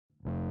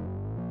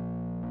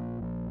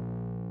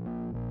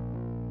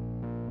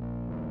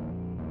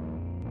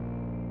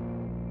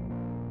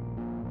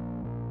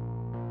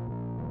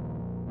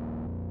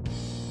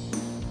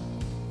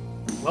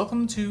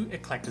Welcome to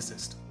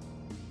Eclecticist.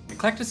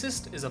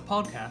 Eclecticist is a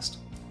podcast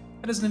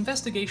that is an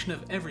investigation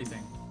of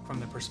everything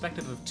from the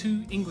perspective of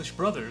two English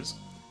brothers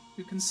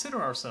who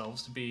consider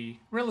ourselves to be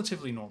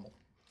relatively normal.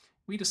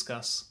 We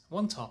discuss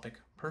one topic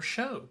per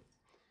show.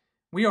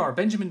 We are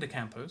Benjamin de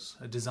Campos,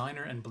 a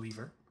designer and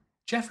believer,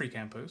 Jeffrey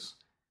Campos,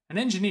 an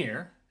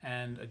engineer,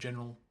 and a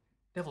general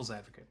devil's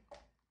advocate.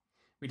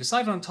 We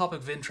decide on a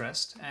topic of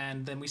interest,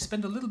 and then we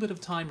spend a little bit of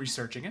time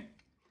researching it.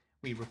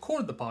 We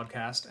record the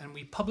podcast, and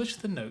we publish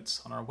the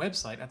notes on our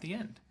website at the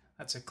end.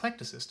 That's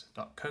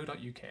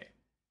eclecticist.co.uk.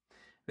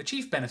 The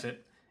chief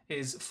benefit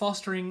is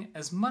fostering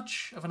as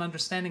much of an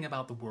understanding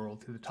about the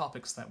world through the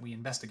topics that we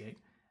investigate,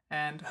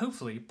 and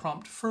hopefully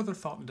prompt further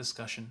thought and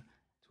discussion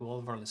to all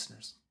of our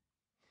listeners.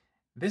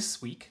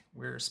 This week,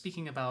 we're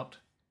speaking about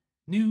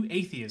New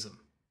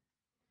Atheism.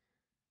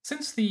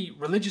 Since the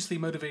religiously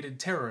motivated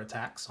terror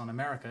attacks on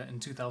America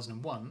in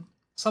 2001,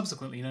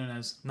 subsequently known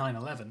as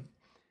 9/11,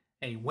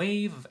 a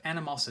wave of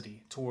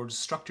animosity towards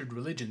structured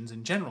religions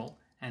in general,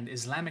 and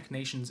Islamic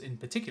nations in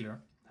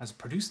particular, has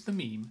produced the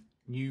meme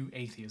New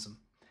Atheism,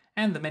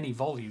 and the many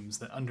volumes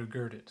that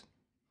undergird it.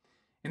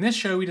 In this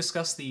show, we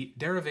discuss the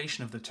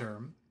derivation of the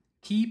term,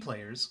 key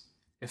players,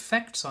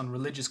 effects on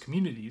religious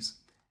communities,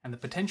 and the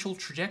potential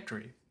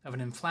trajectory of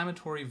an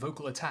inflammatory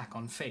vocal attack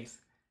on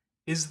faith.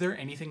 Is there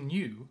anything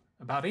new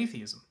about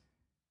atheism?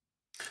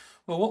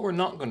 Well, what we're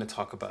not going to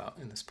talk about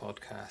in this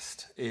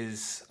podcast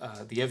is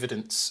the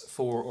evidence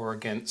for or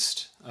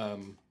against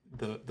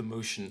the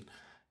motion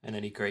in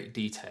any great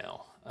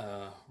detail.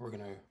 We're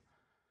going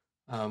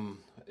to.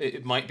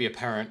 It might be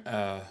apparent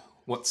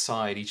what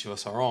side each of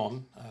us are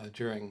on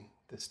during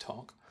this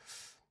talk,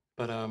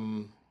 but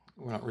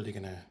we're not really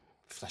going to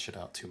flesh it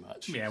out too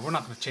much. Yeah, we're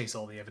not going to chase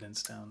all the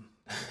evidence down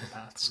the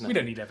paths. No. We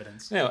don't need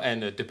evidence. No,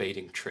 and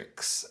debating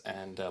tricks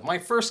and my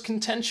first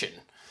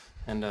contention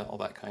and all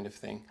that kind of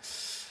thing.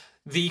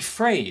 The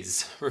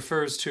phrase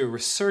refers to a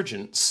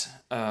resurgence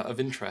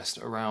of interest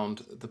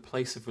around the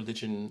place of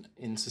religion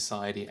in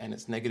society and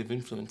its negative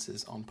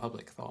influences on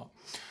public thought,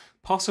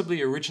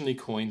 possibly originally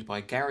coined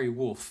by Gary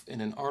Wolfe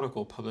in an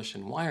article published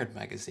in Wired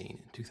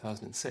magazine in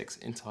 2006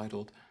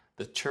 entitled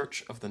 "The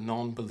Church of the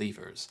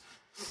Non-Believers."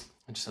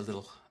 And just a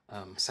little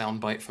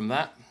soundbite from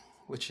that,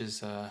 which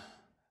is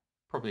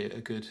probably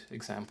a good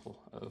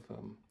example of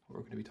what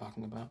we're going to be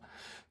talking about.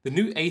 The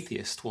new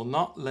atheist will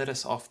not let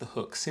us off the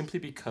hook simply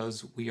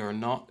because we are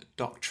not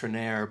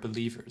doctrinaire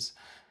believers.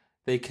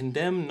 They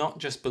condemn not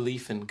just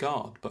belief in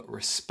God, but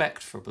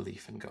respect for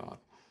belief in God.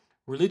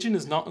 Religion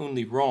is not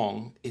only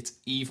wrong, it's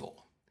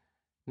evil.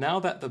 Now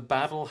that the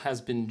battle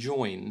has been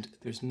joined,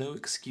 there's no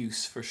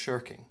excuse for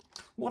shirking.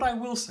 What I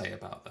will say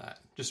about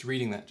that, just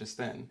reading that just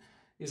then,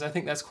 is I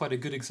think that's quite a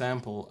good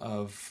example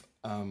of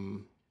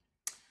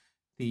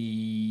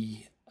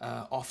the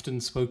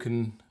often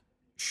spoken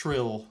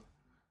shrill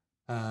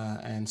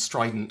and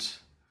strident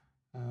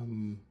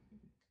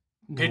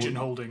Pigeon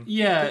holding.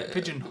 Yeah.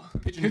 Pigeon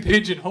holding. And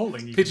pigeon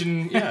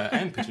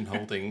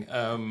holding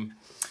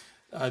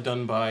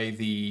done by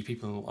the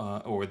people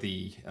or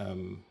the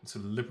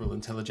sort of liberal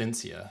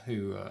intelligentsia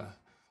who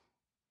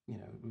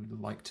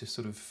like to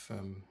sort of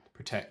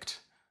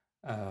protect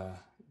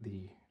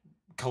the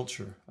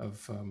culture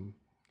of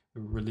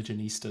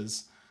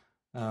religionistas.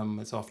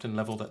 It's often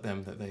leveled at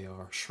them that they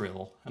are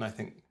shrill, and I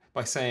think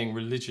by saying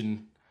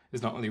religion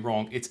is not only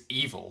wrong, it's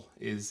evil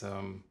is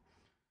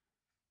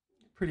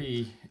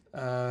pretty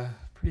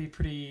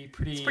It's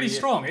pretty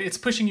strong. It's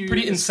pushing you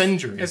pretty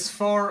incendiary as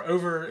far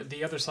over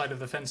the other side of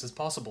the fence as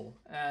possible.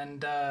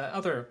 And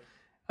other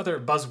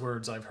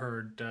buzzwords I've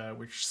heard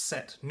which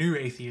set new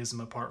atheism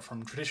apart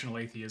from traditional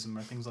atheism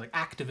are things like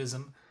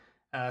activism.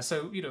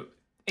 So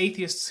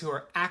atheists who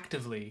are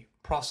actively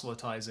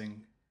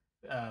proselytizing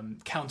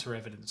counter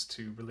evidence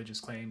to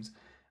religious claims.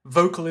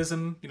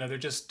 Vocalism, they're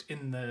just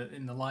in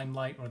the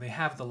limelight, or they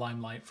have the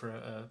limelight for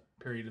a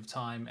period of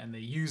time, and they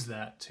use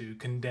that to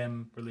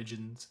condemn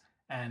religions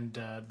and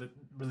the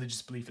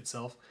religious belief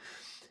itself.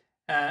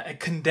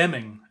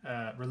 Condemning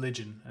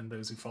religion and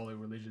those who follow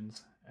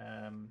religions.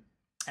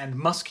 And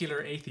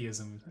muscular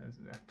atheism,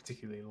 I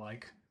particularly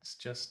like. It's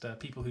just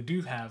people who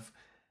do have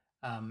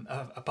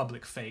a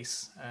public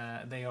face.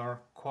 They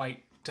are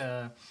quite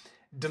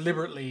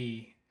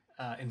deliberately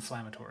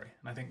inflammatory,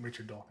 and I think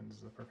Richard Dawkins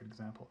is a perfect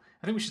example.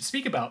 I think we should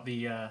speak about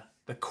the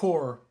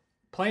core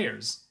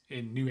players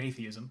in New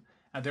Atheism.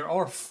 There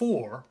are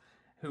 4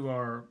 who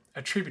are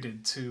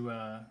attributed to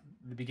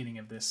the beginning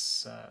of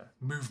this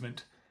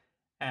movement,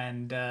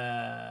 and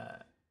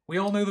we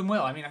all know them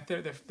well. I mean,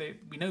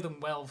 we know them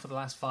well for the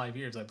last 5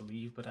 years, I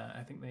believe, but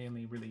I think they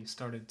only really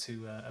started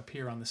to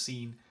appear on the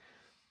scene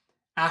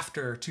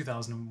after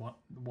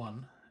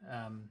 2001.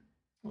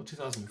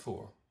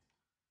 2004.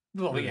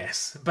 Well,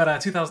 yes,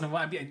 but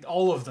 2001. I mean,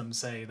 all of them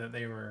say that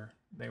they were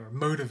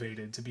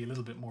motivated to be a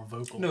little bit more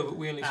vocal. No, but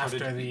we only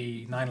started after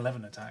the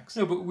 9/11 attacks.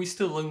 No, but we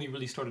still only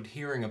really started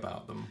hearing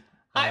about them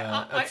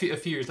a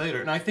few years later.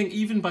 And I think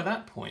even by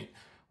that point,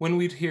 when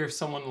we'd hear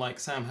someone like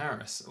Sam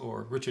Harris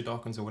or Richard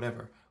Dawkins or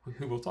whatever,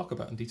 who we'll talk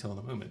about in detail in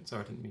a moment.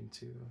 Sorry, I didn't mean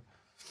to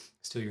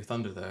steal your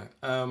thunder there.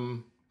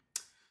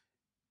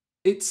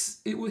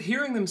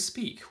 hearing them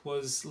speak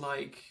was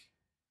like,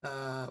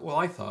 well,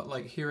 I thought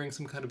like hearing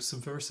some kind of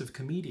subversive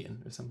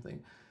comedian or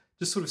something,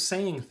 just sort of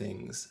saying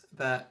things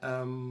that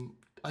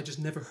I just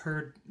never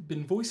heard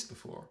been voiced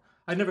before.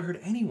 I'd never heard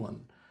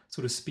anyone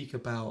sort of speak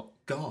about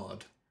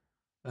God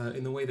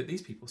in the way that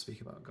these people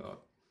speak about God.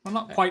 Well,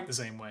 not quite the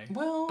same way.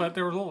 Well, but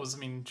there was always, I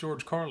mean,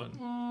 George Carlin.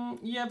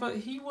 Yeah, but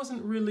he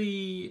wasn't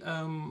really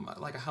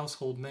like a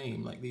household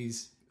name like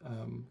these,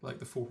 like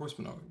the Four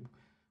Horsemen are.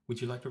 Would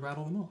you like to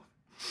rattle them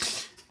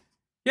off?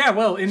 Yeah,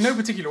 well, in no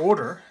particular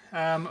order,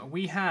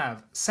 we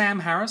have Sam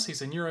Harris.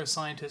 He's a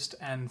neuroscientist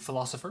and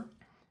philosopher.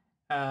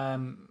 I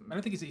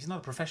don't think he's not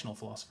a professional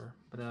philosopher,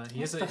 but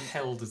he is What the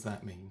hell does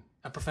that mean?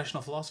 a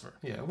professional philosopher.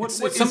 Yeah, what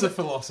is a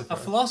philosopher? A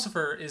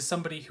philosopher is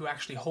somebody who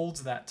actually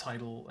holds that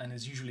title and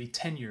is usually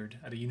tenured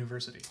at a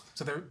university.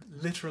 So they're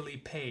literally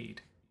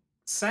paid.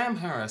 Sam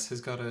Harris has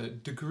got a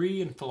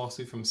degree in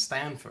philosophy from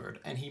Stanford,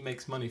 and he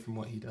makes money from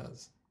what he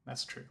does.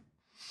 That's true.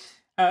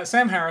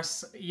 Sam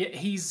Harris,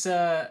 he's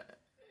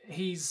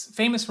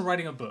famous for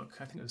writing a book.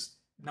 I think it was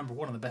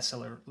 #1 on the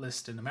bestseller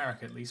list in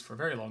America, at least for a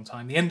very long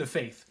time. The End of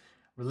Faith: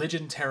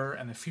 Religion, Terror,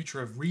 and the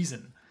Future of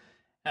Reason.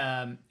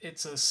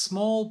 It's a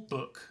small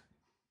book,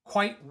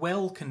 quite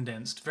well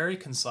condensed, very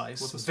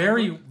concise,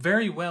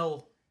 very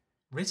well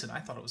written. I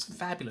thought it was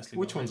fabulously.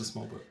 Which one's a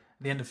small book?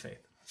 The End of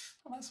Faith.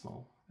 Oh, that's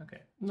small.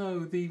 Okay. No,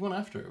 the one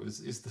after it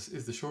is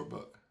the short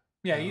book.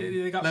 Yeah,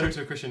 they got Letter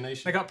to a Christian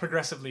Nation. They got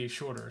progressively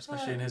shorter,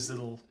 especially in his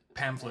little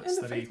pamphlets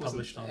that he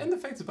published on. End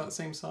of Faith's about the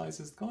same size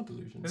as God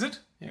Delusion. Is it?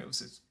 Yeah.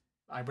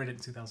 I read it in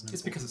 2004.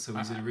 It's because it's so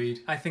easy to read.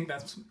 I think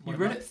that's... You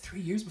read it 3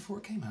 years before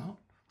it came out?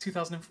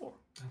 2004.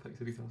 I thought you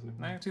said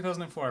 2004. No,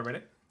 2004 I read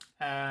it.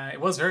 It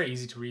was very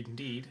easy to read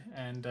indeed,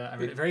 and I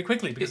read it very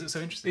quickly because it's so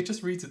interesting. It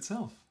just reads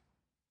itself.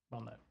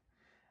 Well,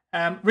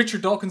 no.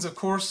 Richard Dawkins, of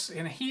course,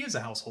 and he is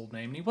a household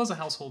name, and he was a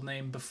household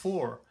name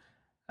before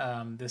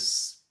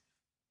this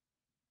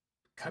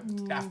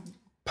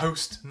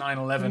post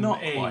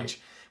 9/11 age.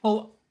 Quite.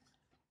 Well,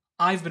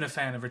 I've been a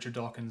fan of Richard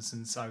Dawkins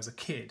since I was a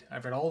kid.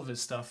 I've read all of his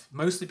stuff,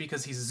 mostly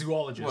because he's a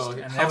zoologist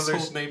and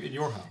household name in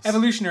your house.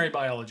 Evolutionary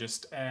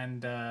biologist,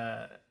 and it's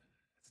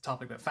a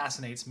topic that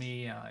fascinates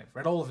me. I've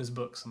read all of his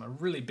books. I'm a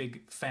really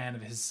big fan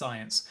of his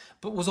science,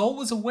 but was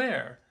always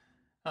aware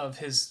of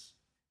his,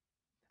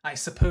 I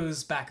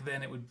suppose back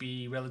then it would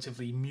be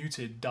relatively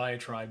muted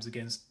diatribes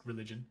against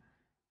religion.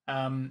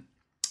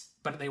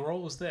 But they were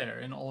always there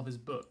in all of his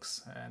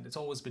books, and it's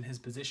always been his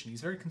position.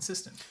 He's very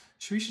consistent.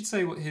 We should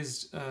say what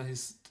his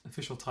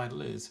official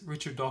title is.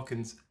 Richard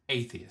Dawkins,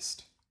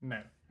 Atheist.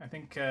 No, I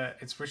think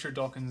it's Richard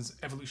Dawkins,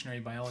 evolutionary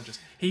biologist.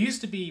 He used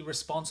to be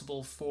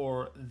responsible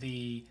for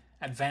the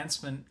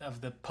advancement of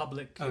the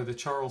public... Oh, the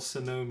Charles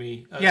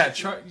Sonomi...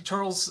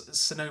 Charles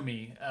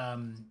Sonomi,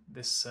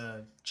 this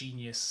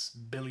genius,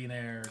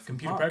 billionaire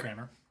computer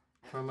programmer.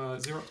 From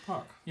Xerox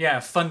PARC. Yeah,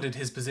 funded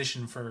his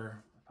position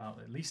for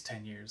at least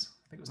 10 years.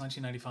 I think it was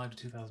 1995 to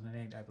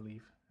 2008, I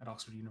believe, at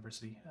Oxford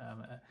University.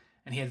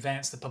 And he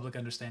advanced the public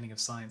understanding of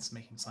science,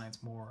 making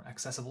science more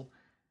accessible,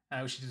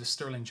 which he did a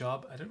sterling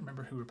job. I don't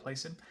remember who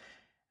replaced him.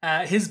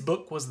 His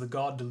book was The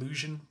God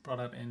Delusion, brought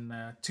out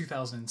in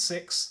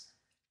 2006,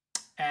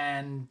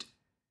 and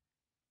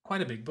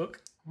quite a big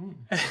book.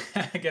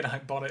 Again, I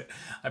bought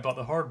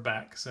the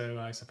hardback, so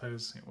I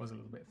suppose it was a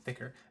little bit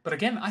thicker. But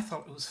again, I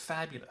thought it was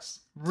fabulous.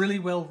 Really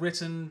well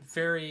written,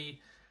 very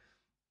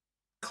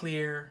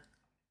clear.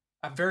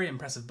 A very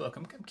impressive book.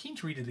 I'm keen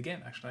to read it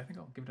again, actually. I think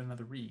I'll give it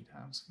another read.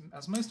 I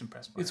was most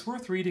impressed by it. It's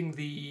worth reading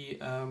the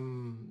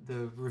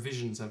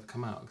revisions that have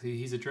come out.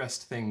 He's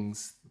addressed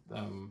things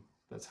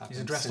that's happened.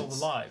 He's addressed all the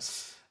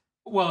lies.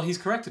 Well, he's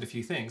corrected a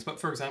few things. But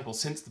for example,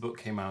 since the book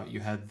came out,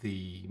 you had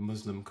the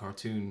Muslim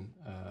cartoon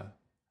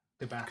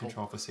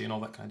controversy and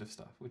all that kind of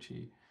stuff, which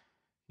he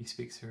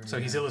speaks here. So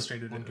he's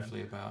illustrated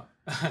wonderfully about.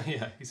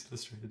 Yeah, he's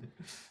illustrated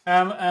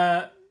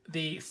it.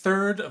 The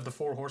third of the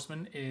Four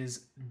Horsemen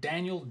is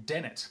Daniel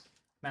Dennett.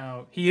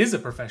 Now, he is a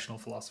professional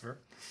philosopher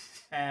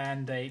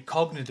and a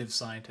cognitive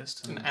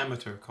scientist. An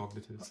amateur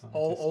cognitive scientist.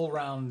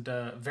 All-round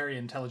very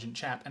intelligent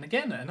chap. And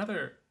again,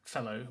 another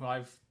fellow who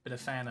I've been a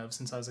fan of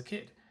since I was a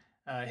kid.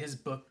 His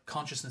book,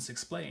 Consciousness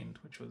Explained,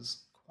 which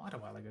was quite a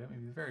while ago,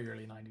 maybe the very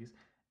early 90s.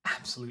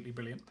 Absolutely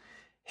brilliant.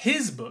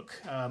 His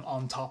book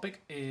on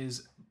topic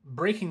is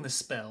Breaking the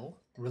Spell,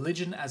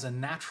 Religion as a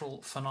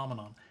Natural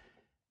Phenomenon.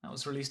 That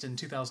was released in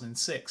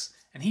 2006,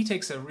 and he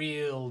takes a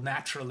real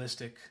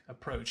naturalistic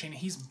approach, and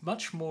he's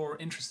much more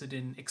interested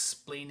in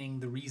explaining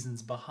the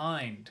reasons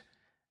behind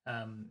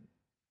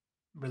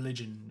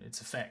religion,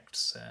 its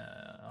effects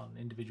on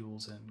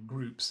individuals and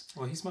groups.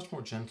 Well, he's much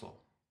more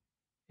gentle.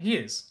 He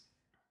is,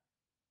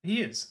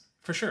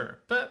 for sure.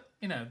 But,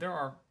 there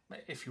are,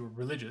 if you're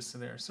religious,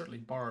 there are certainly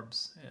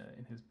barbs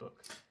in his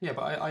book. Yeah,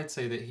 but I'd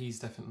say that he's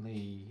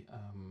definitely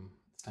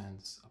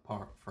stands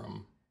apart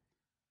from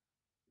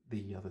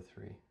the other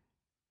three.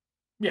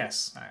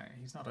 Yes,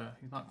 he's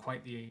not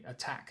quite the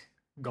attack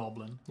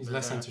goblin. He's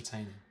less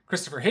entertaining.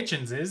 Christopher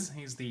Hitchens is.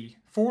 He's the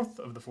fourth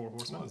of the Four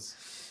Horsemen.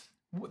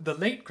 The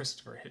late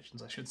Christopher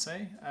Hitchens, I should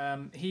say.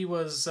 He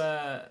was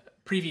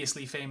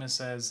previously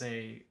famous as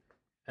a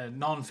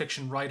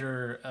non-fiction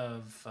writer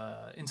of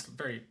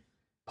very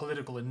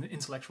political and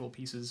intellectual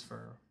pieces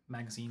for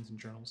magazines and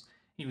journals.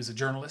 He was a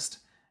journalist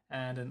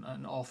and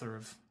an author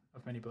of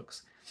many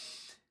books.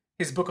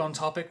 His book on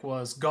topic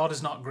was God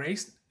is Not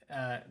Great,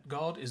 The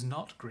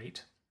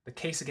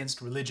Case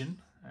Against Religion,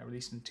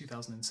 released in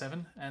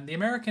 2007. And the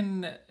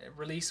American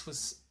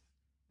release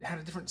had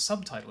a different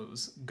subtitle. It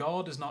was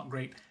God is Not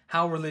Great,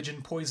 How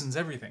Religion Poisons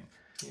Everything.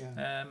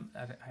 Yeah.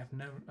 I have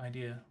no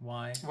idea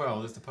why.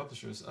 Well, as the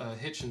publishers,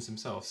 Hitchens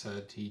himself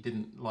said he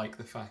didn't like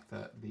the fact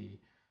that the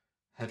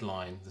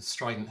headline, the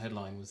strident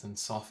headline, was then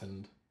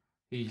softened.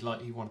 He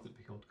wanted it to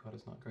be called God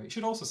is Not Great. You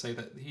should also say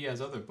that he has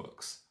other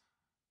books,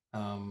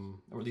 or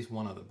at least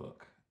one other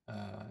book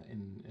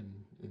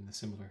in the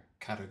similar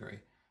category.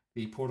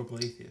 The Portable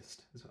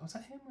Atheist. Was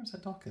that him or is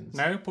that Dawkins?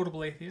 No,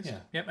 Portable Atheist. Yeah.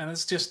 Yep, and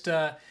it's just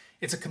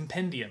it's a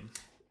compendium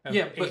of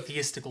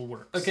atheistical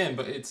works. Again,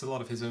 but it's a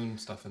lot of his own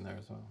stuff in there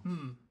as well.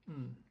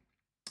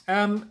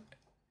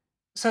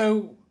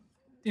 So,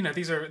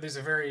 these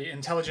are very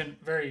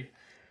intelligent, very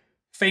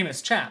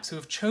famous chaps who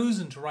have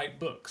chosen to write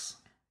books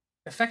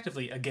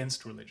effectively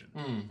against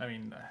religion. I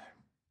mean,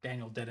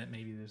 Daniel Dennett,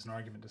 maybe there's an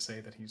argument to say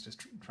that he's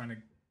just trying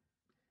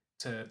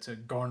to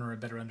garner a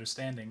better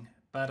understanding.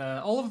 But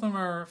all of them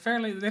are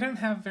they don't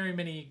have very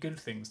many good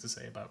things to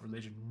say about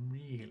religion,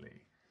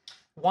 really.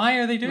 Why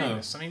are they doing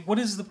this? I mean, what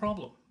is the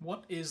problem?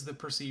 What is the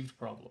perceived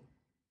problem?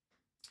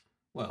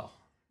 Well,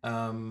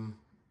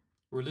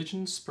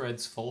 religion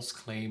spreads false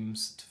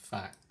claims to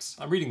facts.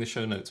 I'm reading the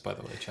show notes, by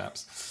the way,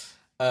 chaps.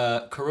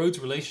 Corrodes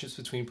relationships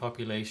between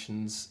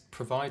populations,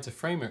 provides a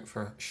framework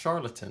for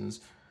charlatans.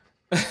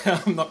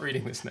 I'm not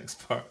reading this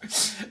next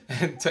part.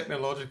 And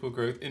technological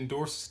growth,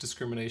 endorses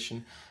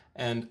discrimination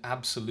and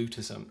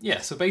absolutism. Yeah,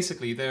 so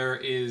basically there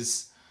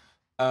is...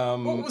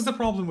 what was the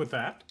problem with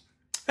that?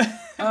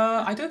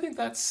 I don't think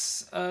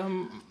that's...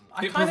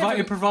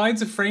 It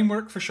provides a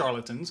framework for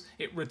charlatans.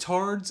 It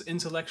retards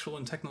intellectual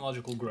and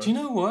technological growth. Do you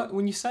know what?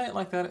 When you say it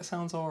like that, it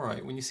sounds all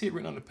right. When you see it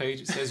written on a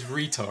page, it says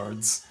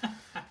retards.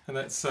 And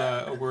that's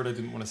a word I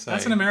didn't want to say.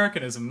 That's an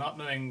Americanism, not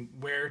knowing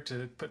where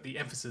to put the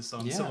emphasis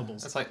on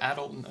syllables. It's like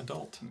adult and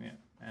adult. Yeah,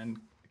 and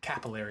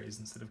capillaries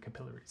instead of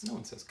capillaries. No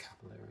one says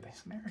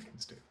capillaries.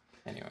 Americans do.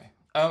 Anyway.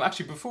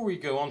 Actually, before we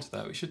go on to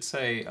that, we should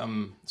say,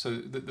 so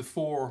the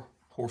four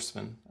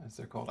horsemen, as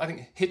they're called. I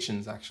think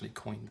Hitchens actually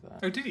coined that.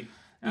 Oh, did he?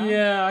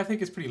 Yeah, I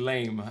think it's pretty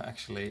lame,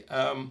 actually.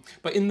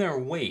 But in their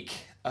wake,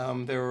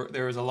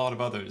 there is a lot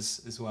of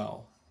others as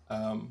well.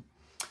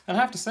 And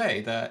I have to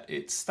say that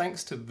it's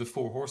thanks to the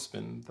four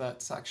horsemen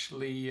that's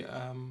actually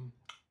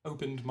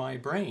opened my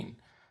brain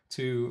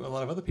to a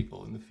lot of other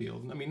people in the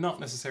field. I mean, not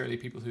necessarily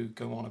people who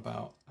go on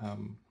about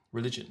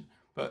religion,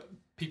 but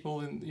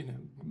people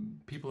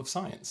people of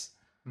science.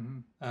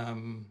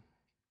 Mm-hmm.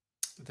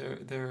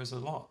 There's a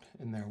lot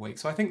in their wake.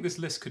 So I think this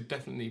list could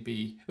definitely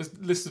be... This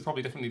list is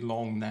probably definitely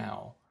long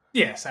now.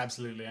 Yes,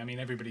 absolutely. I mean,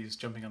 everybody's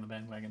jumping on the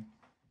bandwagon.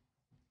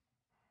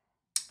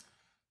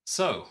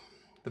 So,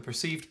 the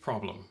perceived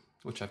problem,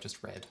 which I've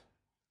just read.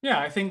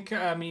 Yeah,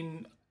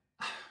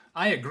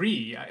 I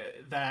agree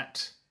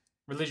that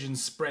religion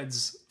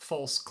spreads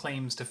false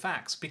claims to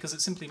facts because it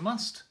simply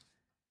must,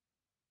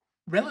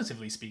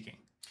 relatively speaking.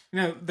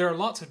 There are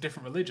lots of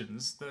different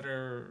religions that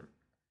are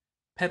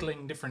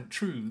peddling different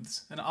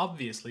truths, and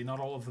obviously not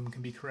all of them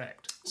can be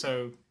correct.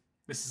 So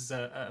this is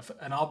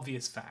an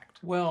obvious fact.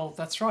 Well,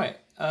 that's right.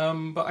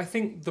 But I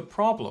think the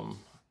problem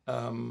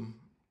that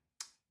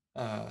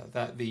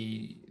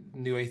the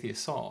New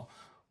Atheist saw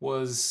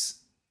was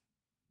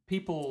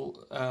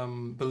people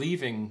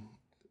believing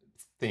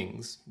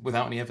things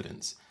without any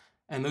evidence,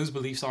 and those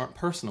beliefs aren't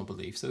personal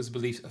beliefs. Those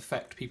beliefs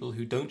affect people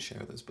who don't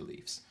share those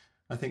beliefs.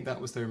 I think that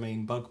was their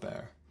main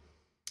bugbear.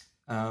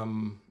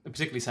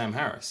 Particularly Sam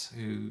Harris,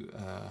 who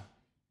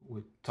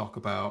would talk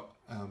about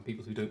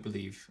people who don't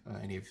believe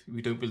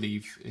who don't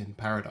believe in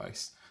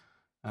paradise,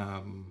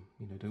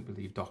 don't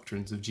believe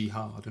doctrines of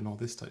jihad and all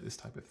this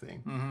type of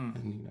thing. Mm-hmm.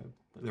 And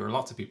there were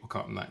lots of people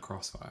caught in that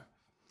crossfire.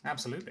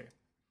 Absolutely.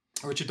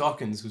 Richard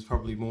Dawkins was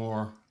probably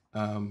more.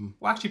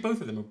 Actually,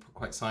 both of them are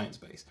quite science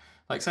based.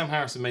 Like Sam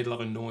Harris has made a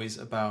lot of noise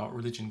about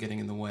religion getting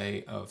in the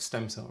way of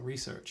stem cell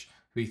research.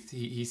 Who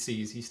he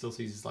still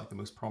sees as like the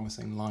most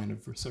promising line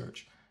of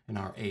research in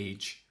our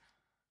age.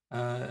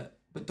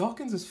 But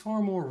Dawkins is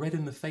far more red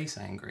in the face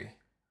angry.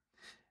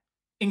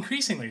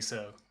 Increasingly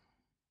so.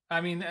 I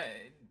mean,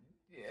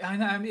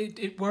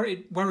 it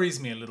worries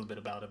me a little bit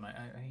about him.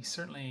 He's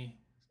certainly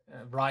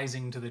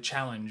rising to the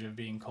challenge of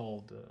being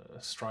called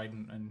a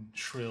strident and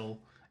shrill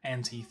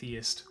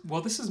anti-theist.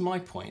 Well, this is my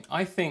point.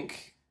 I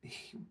think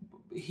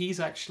he's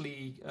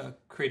actually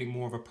creating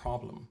more of a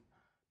problem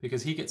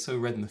because he gets so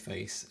red in the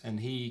face and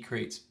he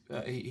creates...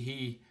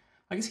 I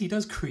guess he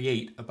does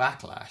create a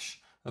backlash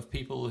of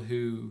people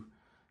who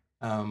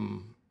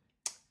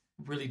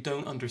really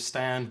don't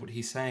understand what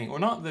he's saying. Or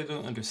not that they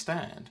don't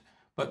understand,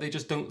 but they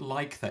just don't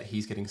like that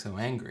he's getting so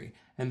angry.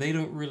 And they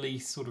don't really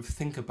sort of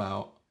think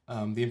about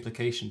the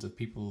implications of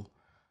people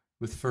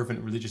with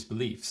fervent religious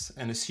beliefs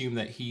and assume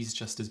that he's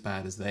just as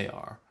bad as they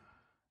are.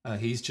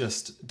 He's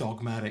just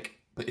dogmatic,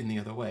 but in the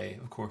other way.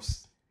 Of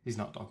course, he's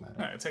not dogmatic.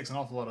 No, it takes an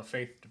awful lot of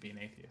faith to be an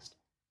atheist,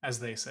 as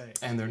they say.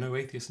 And there are no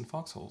atheists in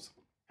foxholes.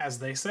 As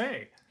they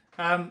say.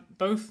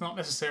 Both not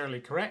necessarily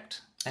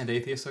correct. And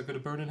atheists are going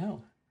to burn in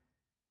hell.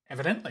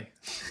 Evidently.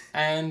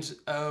 And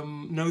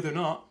no, they're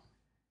not.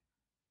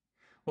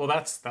 Well,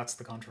 that's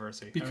the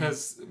controversy.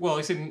 Because, well,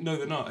 I say no,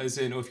 they're not. As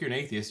in, if you're an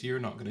atheist, you're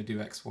not going to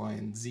do X, Y,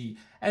 and Z.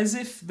 As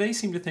if they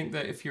seem to think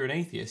that if you're an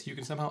atheist, you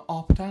can somehow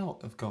opt out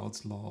of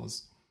God's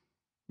laws.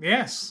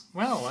 Yes.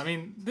 Well, I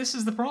mean, this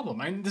is the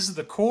problem. I mean, this is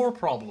the core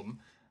problem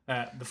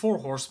that the Four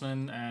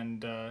Horsemen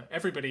and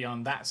everybody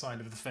on that side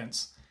of the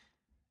fence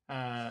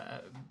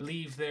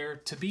believe there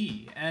to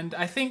be. And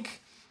I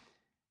think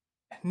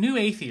new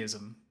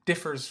atheism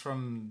differs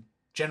from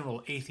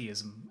general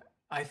atheism,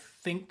 I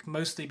think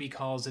mostly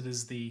because it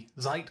is the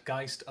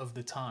zeitgeist of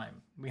the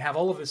time. We have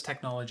all of this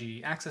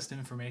technology, access to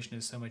information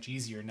is so much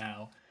easier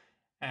now,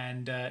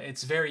 and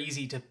it's very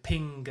easy to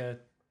ping a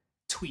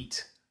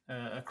tweet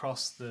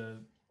across the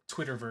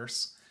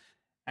Twitterverse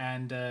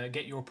and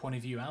get your point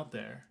of view out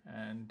there,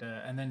 and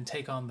then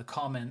take on the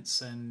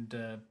comments and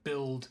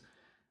build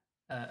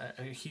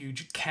a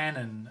huge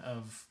canon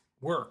of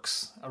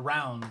works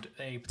around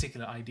a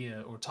particular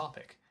idea or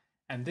topic.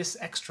 And this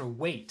extra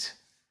weight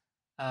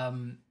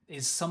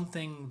is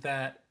something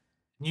that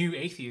new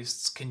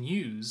atheists can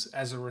use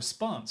as a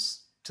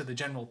response to the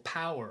general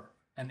power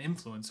and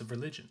influence of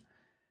religion.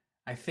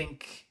 I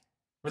think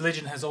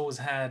religion has always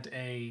had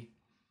a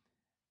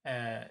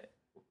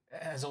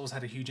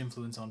huge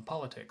influence on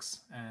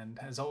politics, and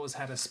has always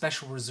had a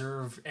special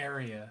reserve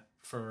area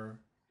for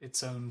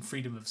its own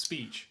freedom of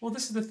speech. Well,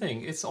 this is the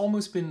thing. It's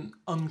almost been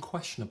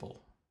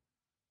unquestionable,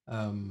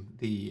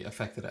 the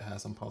effect that it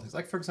has on politics.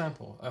 Like, for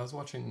example, I was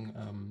watching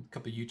a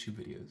couple of YouTube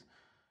videos.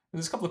 And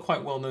there's a couple of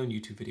quite well-known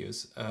YouTube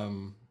videos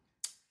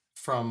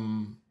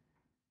from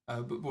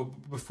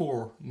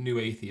before New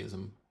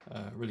Atheism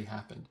really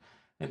happened.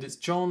 And it's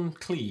John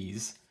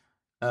Cleese,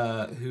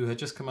 who had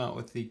just come out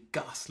with the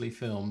ghastly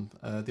film,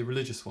 the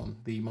religious one,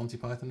 the Monty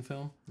Python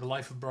film. The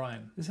Life of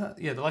Brian. Is that?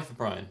 Yeah, The Life of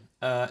Brian.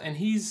 And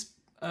he's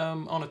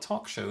on a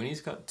talk show, and he's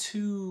got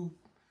two,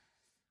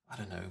 I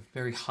don't know,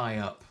 very high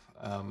up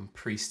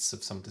priests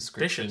of some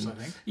description. Bishops,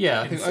 I think.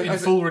 Yeah, in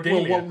full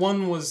regalia. Well,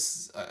 one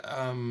was,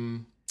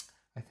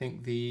 I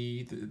think,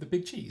 the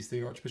Big Cheese,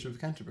 the Archbishop of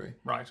Canterbury.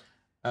 Right.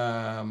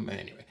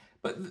 Anyway,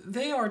 but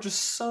they are just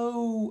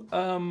so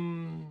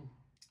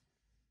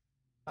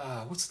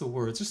what's the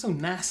word? Just so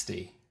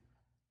nasty,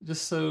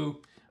 just so.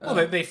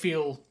 Well, they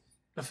feel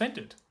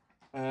offended.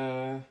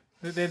 They're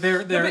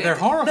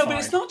horrified. No, but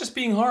it's not just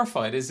being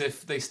horrified as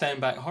if they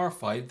stand back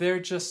horrified. They're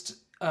just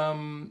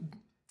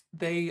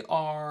they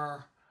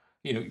are,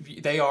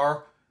 they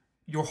are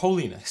your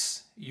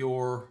holiness,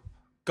 your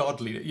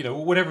godly,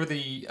 whatever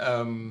the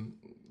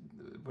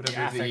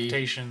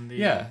affectation.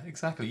 Yeah,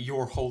 exactly,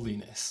 your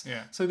holiness.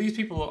 Yeah. So these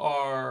people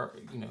are,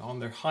 on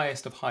their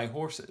highest of high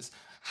horses.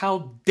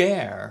 How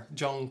dare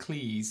John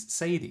Cleese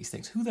say these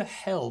things? Who the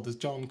hell does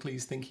John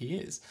Cleese think he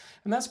is?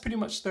 And that's pretty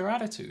much their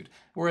attitude.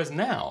 Whereas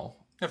now,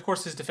 of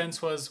course, his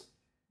defense was,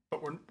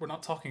 but we're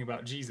not talking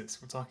about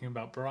Jesus. We're talking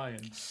about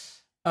Brian.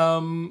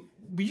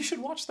 You should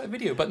watch that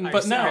video. But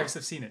now I've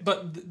seen it.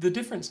 But the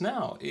difference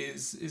now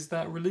is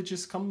that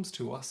religious comes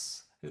to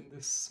us in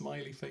this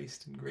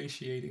smiley-faced,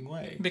 ingratiating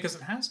way. Because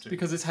it has to.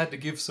 Because it's had to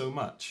give so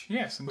much.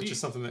 Yes, indeed. Which is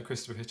something that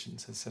Christopher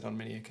Hitchens has said on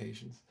many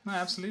occasions. No,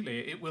 absolutely.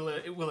 It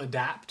will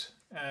adapt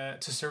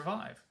to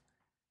survive.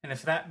 And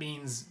if that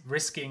means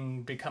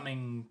risking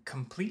becoming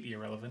completely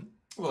irrelevant...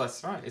 Well,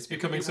 that's right. It's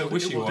becoming so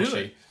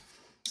wishy-washy.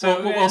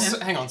 So,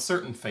 hang on.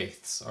 Certain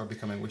faiths are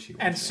becoming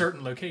wishy-washy. And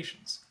certain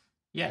locations.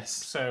 Yes.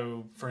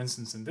 So, for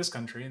instance, in this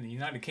country, in the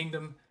United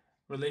Kingdom,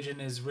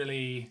 religion is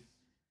really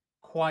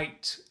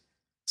quite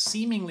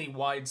seemingly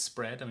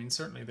widespread. I mean,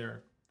 certainly there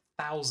are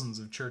thousands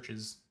of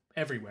churches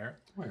everywhere.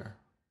 Where?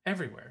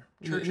 Everywhere.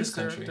 Churches, in this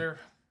country? There are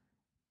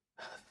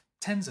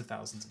tens of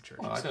thousands of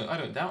churches. Well, I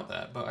don't doubt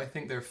that, but I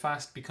think they're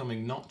fast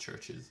becoming not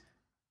churches.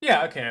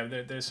 Yeah,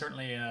 okay. There's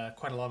certainly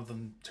quite a lot of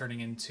them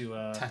turning into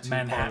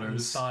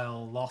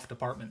Manhattan-style loft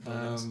apartment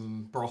buildings.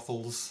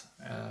 Brothels.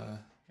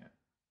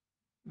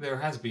 There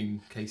has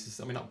been cases,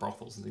 I mean, not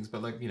brothels and things,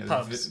 but like,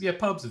 pubs.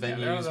 Pubs,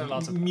 venues, there are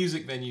lots of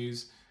music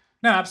venues.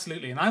 No,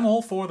 absolutely. And I'm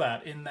all for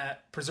that, in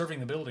that preserving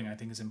the building, I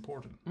think, is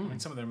important. I mean,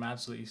 some of them are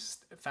absolutely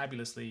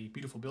fabulously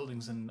beautiful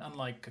buildings, and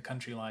unlike a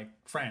country like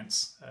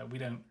France, we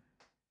don't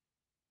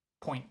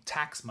point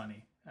tax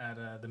money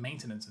at the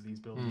maintenance of these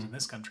buildings in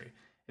this country.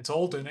 It's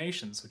all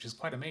donations, which is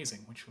quite amazing,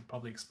 which would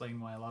probably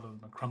explain why a lot of them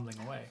are crumbling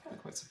away.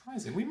 Quite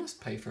surprising. We must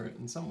pay for it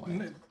in some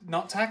way.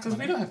 Not tax money.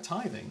 Because we don't have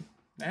tithing.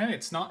 And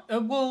it's not...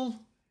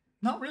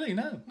 not really,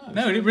 no.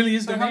 No, it really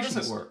is donations. How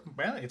does it work?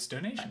 Well, it's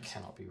donations. That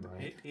cannot be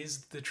right. It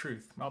is the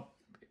truth.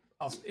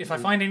 If I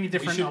find any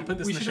different, I'll put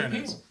this in the show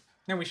notes.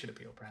 No, we should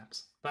appeal,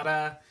 perhaps.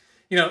 But,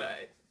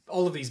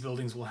 all of these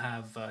buildings will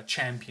have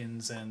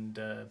champions and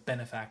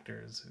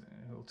benefactors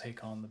who will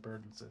take on the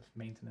burdens of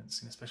maintenance,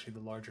 and especially the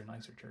larger,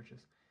 nicer churches.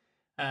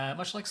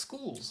 much like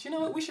schools. Do you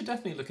know what? We should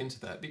definitely look into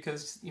that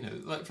because, you know,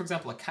 like for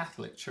example, a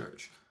Catholic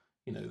church,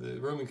 you know, the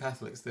Roman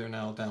Catholics, they're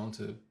now down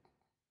to,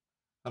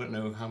 I don't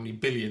know how many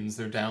billions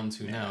they're down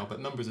to now,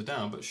 but numbers are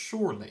down. But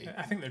surely,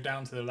 I think they're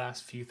down to the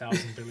last few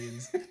thousand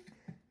billions.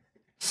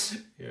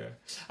 yeah.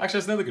 Actually,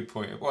 that's another good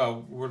point.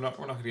 Well, we're not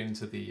going to get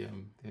into the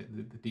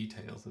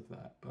details of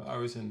that. But I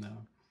was in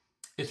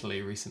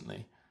Italy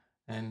recently,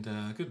 and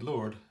good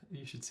Lord,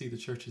 you should see the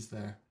churches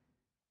there.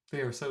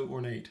 They are so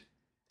ornate.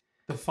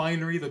 The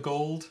finery, the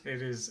gold.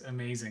 It is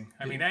amazing.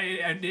 I mean,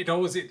 it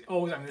always. I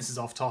mean, this is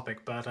off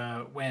topic,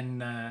 but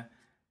when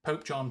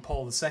Pope John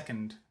Paul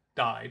II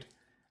died,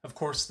 of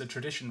course, the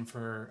tradition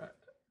for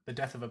the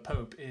death of a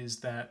pope is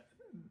that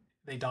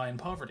they die in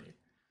poverty.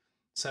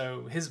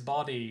 So his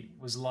body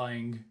was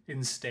lying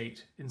in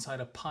state inside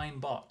a pine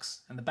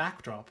box, and the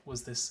backdrop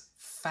was this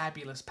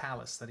fabulous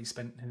palace that he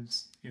spent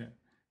his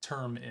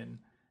term in,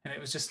 and it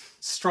was just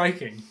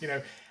striking.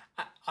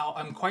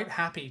 I'm quite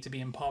happy to be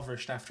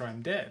impoverished after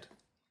I'm dead.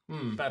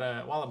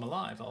 But while I'm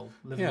alive, I'll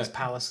live in this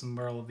palace and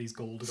wear all of these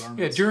gold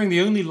garments. Yeah, during the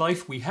only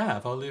life we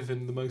have, I'll live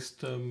in the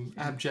most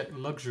abject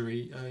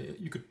luxury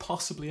you could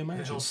possibly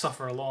imagine. It'll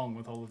suffer along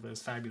with all of those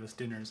fabulous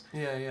dinners.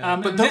 Yeah.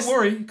 But don't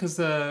worry, because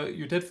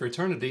you're dead for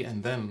eternity,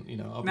 and then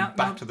I'll be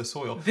back to the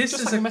soil. This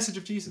just is like a message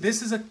of Jesus.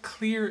 This is a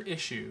clear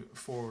issue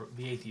for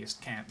the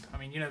atheist camp. I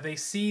mean, they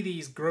see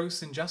these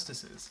gross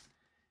injustices,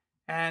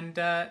 and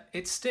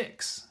it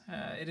sticks.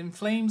 It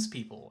inflames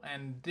people,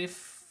 and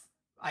if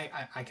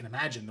I can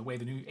imagine the way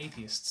the new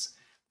atheists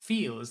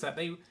feel is that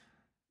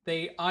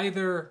they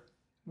either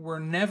were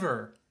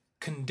never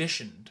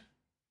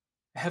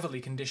heavily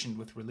conditioned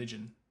with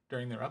religion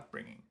during their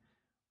upbringing,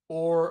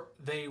 or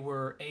they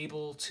were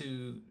able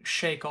to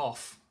shake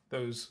off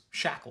those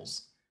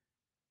shackles.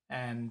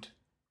 And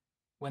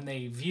when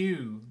they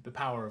view the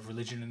power of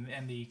religion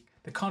and the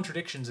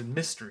contradictions and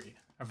mystery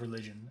of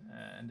religion,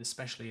 and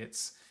especially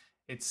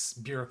its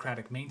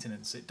bureaucratic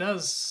maintenance, it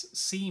does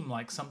seem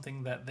like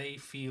something that they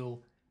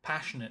feel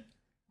passionate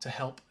to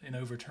help in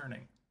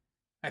overturning.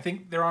 I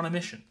think they're on a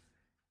mission.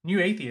 New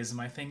atheism,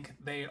 I think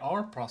they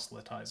are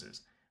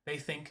proselytizers. They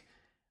think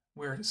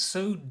we're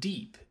so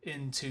deep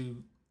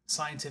into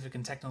scientific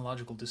and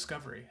technological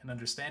discovery and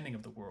understanding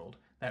of the world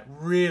that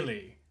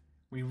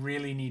we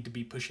really need to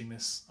be pushing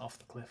this off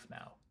the cliff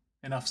now.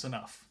 Enough's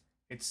enough.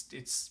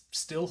 It's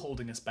still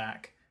holding us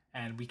back,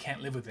 and we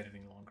can't live with it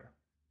any longer.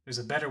 There's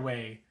a better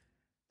way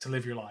to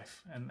live your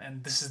life,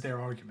 and this is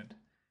their argument.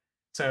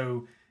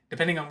 So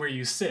depending on where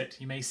you sit,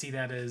 you may see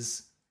that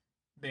as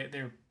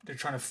they're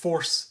trying to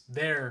force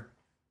their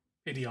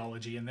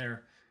ideology and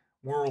their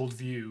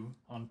worldview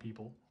on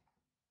people,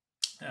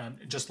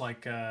 just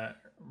like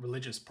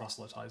religious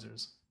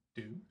proselytizers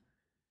do.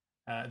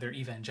 They're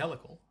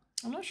evangelical.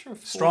 I'm not sure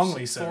if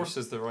strongly force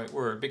is the right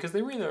word, because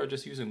they really are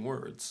just using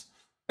words.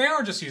 They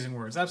are just using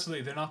words,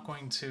 absolutely. They're not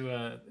going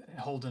to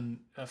hold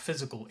a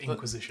physical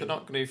inquisition. They're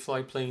not going to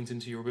fly planes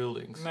into your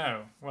buildings.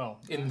 No,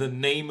 well... In the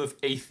name of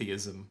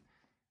atheism.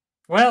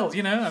 Well,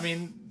 I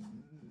mean,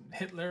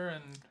 Hitler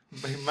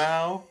and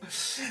Mao,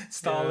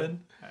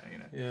 Stalin,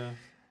 Yeah.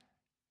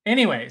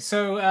 Anyway,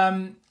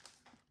 so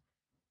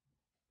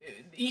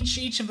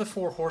each of the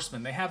four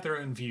horsemen, they have their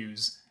own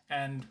views,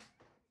 and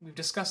we've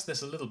discussed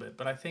this a little bit,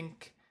 but I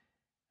think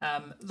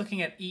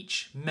looking at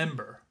each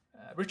member,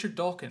 Richard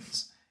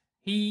Dawkins,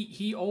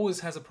 he always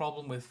has a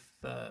problem with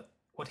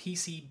what he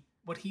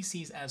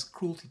sees as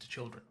cruelty to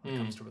children when it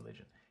comes to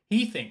religion.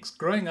 He thinks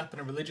growing up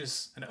in a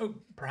religious,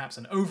 perhaps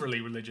an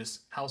overly religious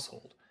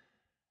household,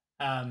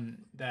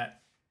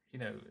 that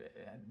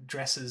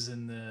dresses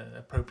in the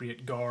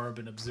appropriate garb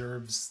and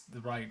observes the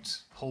right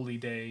holy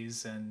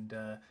days and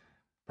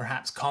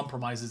perhaps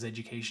compromises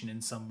education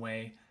in some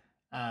way,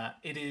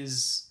 it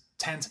is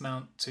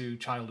tantamount to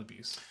child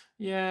abuse.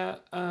 Yeah,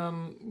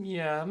 I'm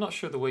not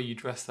sure the way you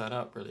dress that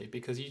up really,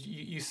 because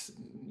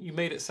you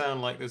made it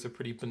sound like those are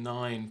pretty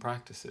benign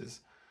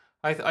practices.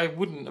 I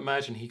wouldn't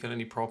imagine he got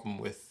any problem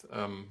with,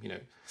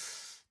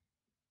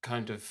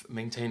 kind of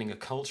maintaining a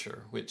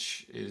culture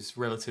which is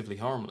relatively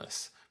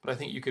harmless. But I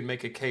think you could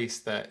make a case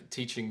that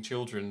teaching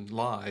children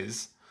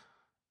lies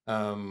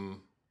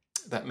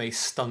that may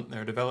stunt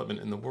their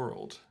development in the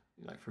world,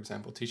 like, for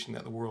example, teaching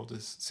that the world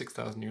is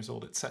 6,000 years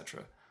old,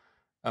 etc.,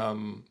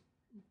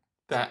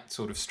 that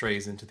sort of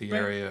strays into the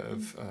area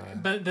of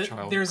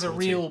child there's cruelty. A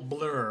real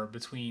blur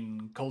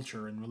between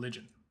culture and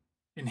religion.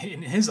 In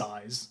his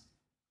eyes,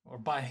 or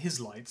by his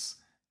lights.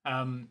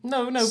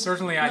 No.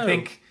 Certainly, no. I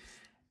think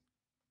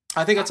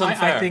that's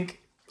unfair. I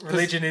think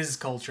religion is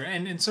culture,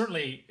 and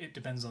certainly it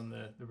depends on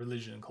the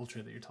religion and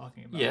culture that you're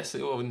talking about. Yes,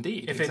 well,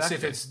 indeed. If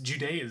exactly. it's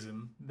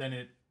Judaism,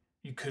 then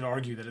you could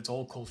argue that it's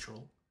all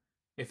cultural.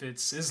 If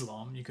it's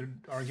Islam, you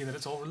could argue that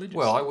it's all religious.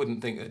 Well, I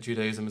wouldn't think that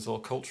Judaism is all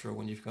cultural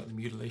when you've got the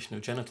mutilation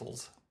of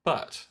genitals.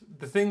 But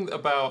the thing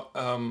about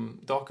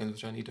Dawkins,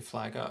 which I need to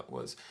flag up,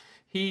 was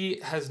he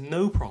has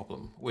no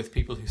problem with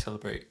people who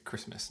celebrate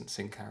Christmas and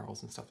sing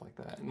carols and stuff like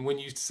that. And when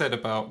you said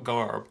about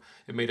garb,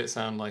 it made it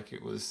sound like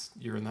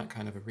you're in that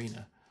kind of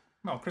arena.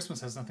 Well,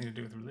 Christmas has nothing to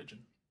do with religion.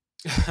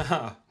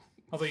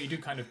 Although you do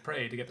kind of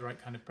pray to get the right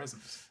kind of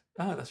presents.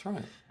 Ah, that's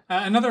right.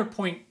 Another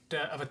point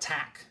of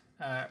attack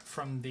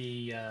from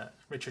the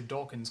Richard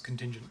Dawkins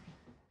contingent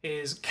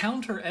is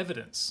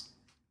counter-evidence.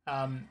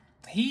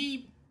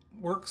 He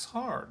works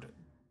hard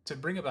to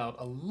bring about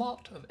a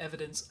lot of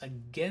evidence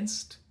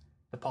against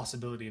the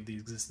possibility of the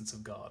existence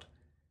of God,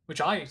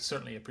 which I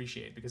certainly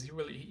appreciate because he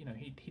really,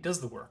 he does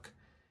the work.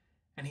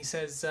 And he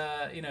says,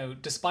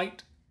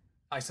 despite,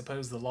 I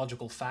suppose, the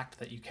logical fact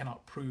that you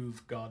cannot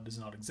prove God does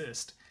not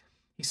exist,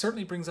 he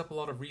certainly brings up a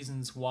lot of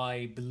reasons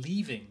why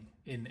believing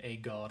in a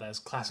God as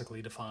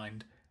classically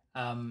defined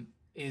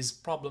is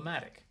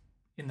problematic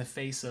in the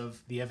face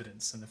of the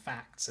evidence and the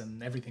facts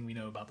and everything we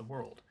know about the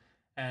world.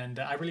 And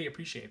I really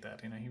appreciate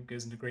that. He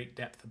goes into great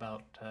depth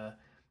about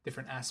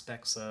different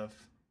aspects of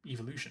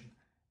evolution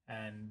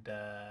and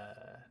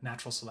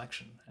natural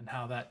selection and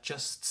how that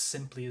just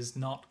simply is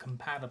not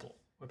compatible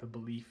with a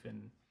belief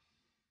in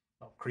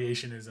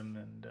creationism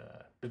and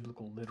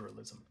biblical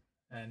literalism.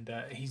 And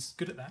he's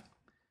good at that.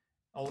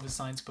 All of his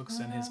science books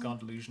and his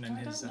God delusion and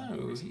his...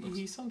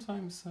 He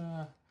sometimes...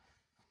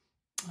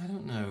 I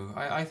don't know.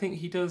 I think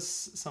he does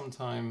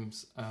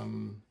sometimes...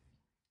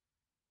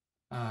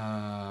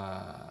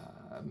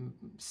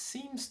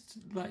 seems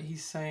like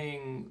he's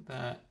saying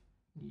that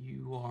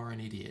you are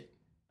an idiot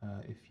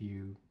if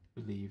you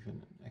believe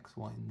in X,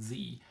 Y, and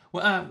Z.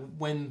 Well,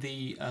 when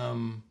the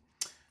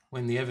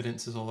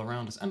evidence is all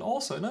around us. And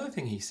also, another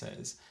thing he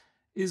says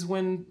is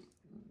when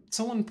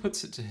someone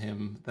puts it to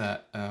him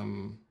that,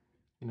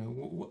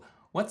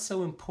 what's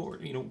so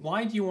important?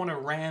 Why do you want to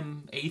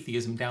ram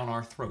atheism down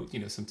our throat?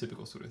 Some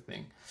typical sort of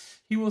thing.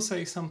 He will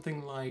say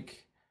something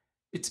like,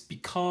 it's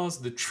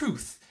because the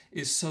truth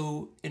is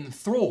so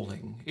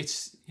enthralling.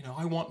 It's,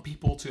 I want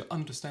people to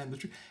understand the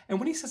truth. And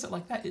when he says it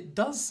like that, it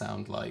does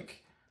sound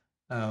like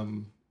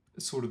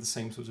sort of the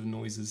same sort of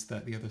noises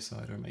that the other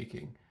side are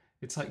making.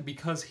 It's like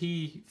because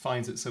he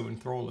finds it so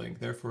enthralling,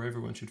 therefore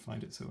everyone should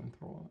find it so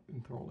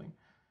enthralling.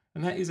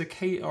 And that is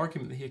a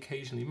argument that he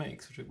occasionally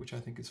makes, which I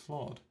think is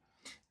flawed.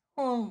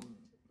 Well,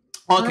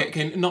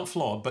 okay, not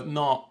flawed, but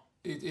not.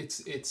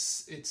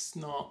 It's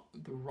not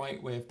the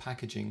right way of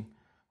packaging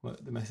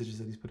the messages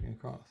that he's putting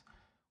across.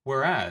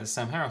 Whereas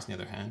Sam Harris, on the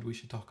other hand, we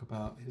should talk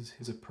about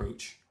his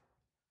approach.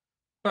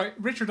 But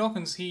Richard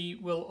Dawkins, he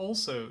will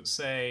also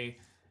say,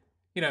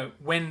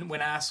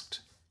 when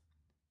asked,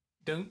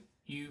 don't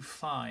you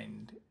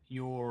find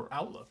your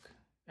outlook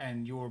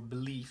and your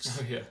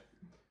beliefs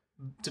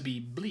to be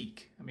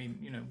bleak? I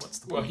mean, what's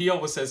the point? Well, he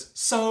always says,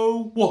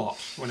 so what?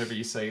 Whenever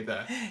you say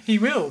that. He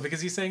will, because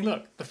he's saying,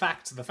 look, the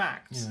facts are the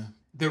facts. Yeah.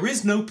 There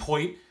is no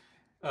point.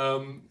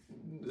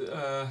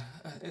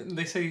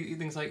 They say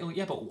things like, oh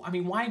yeah, but I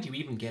mean, why do you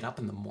even get up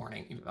in the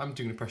morning? I'm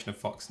doing an impression of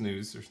Fox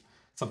News or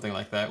something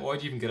like that. Why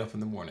do you even get up in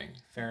the morning?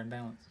 Fair and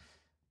balanced.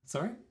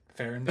 Sorry?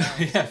 Fair and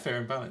balanced. Yeah, fair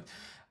and balanced.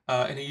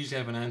 And they usually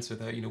have an answer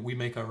that, we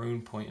make our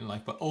own point in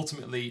life, but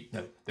ultimately,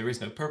 no, there is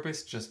no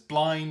purpose, just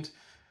blind,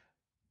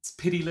 it's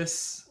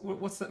pitiless.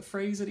 What's that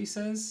phrase that he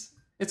says?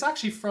 It's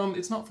actually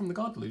it's not from the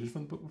God Delusion, it's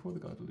from the book before the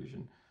God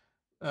Delusion.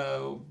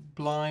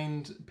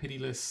 Blind,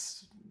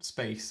 pitiless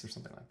space or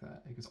something like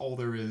that. Because all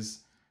there is...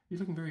 You're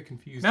looking very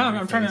confused. No,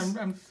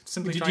 I'm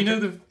simply Did trying you know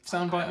to... the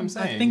soundbite I'm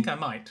saying? I think I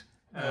might.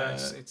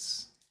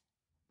 It's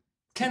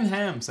Ken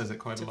Ham says it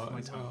quite a lot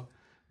as well.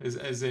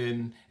 As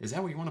in, is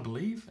that what you want to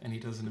believe? And he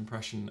does an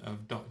impression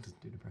of doesn't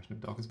do an impression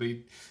of Dawkins, but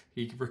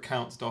he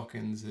recounts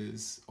Dawkins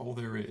as all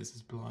there is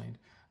blind.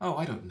 Oh,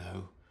 I don't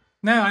know.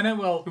 No, I know.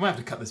 Well, we might have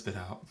to cut this bit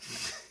out.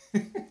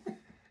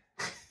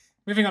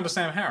 Moving on to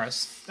Sam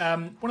Harris,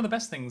 one of the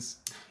best things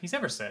he's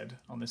ever said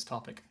on this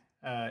topic,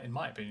 in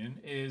my opinion,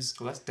 is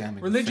that's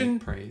damning religion.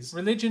 Praise.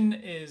 Religion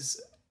is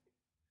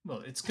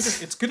it's good.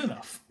 It's good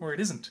enough, or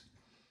it isn't.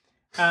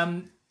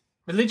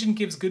 Religion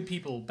gives good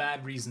people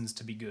bad reasons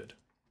to be good.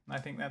 I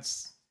think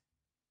that's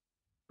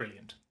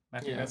brilliant. I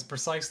think that's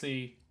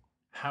precisely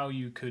how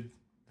you could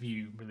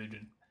view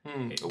religion.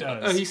 It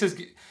does. He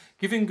says,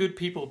 giving good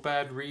people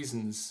bad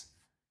reasons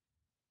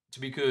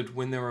to be good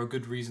when there are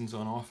good reasons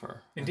on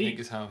offer. Indeed. I think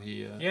is how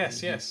he...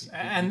 yes.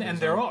 And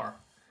there are.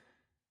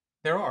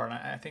 There are, and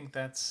I think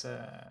that's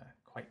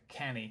quite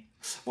canny.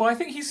 Well, I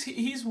think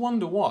he's one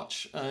to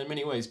watch in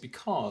many ways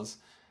because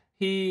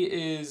he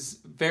is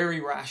very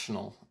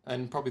rational,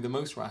 and probably the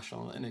most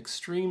rational, and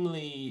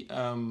extremely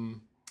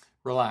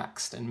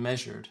relaxed and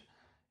measured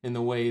in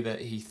the way that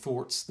he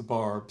thwarts the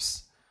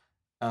barbs.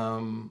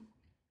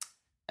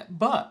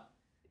 But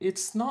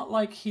it's not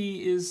like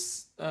he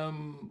is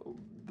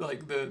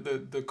like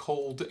the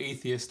cold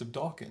atheist of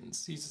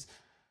Dawkins.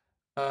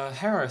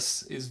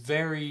 Harris is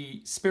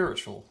very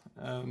spiritual.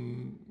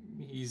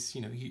 He's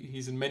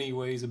he's in many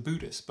ways a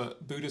Buddhist,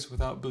 but Buddhist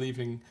without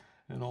believing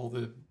in all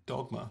the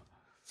dogma.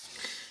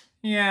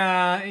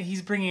 Yeah,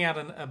 he's bringing out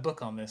a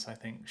book on this, I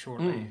think,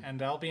 shortly,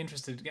 and I'll be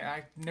interested.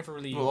 I never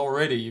really... Well,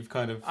 already you've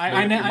kind of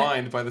made up your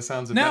mind by the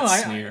sounds of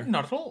that sneer.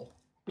 Not at all.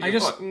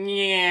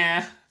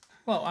 Yeah.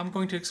 Well, I'm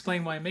going to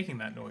explain why I'm making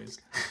that noise.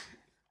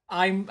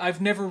 I've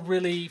never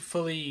really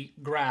fully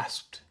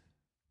grasped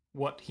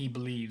what he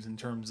believes in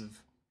terms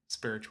of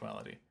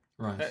spirituality.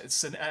 Right.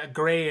 It's a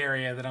grey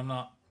area that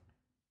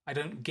I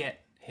don't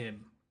get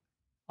him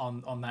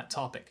on that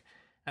topic.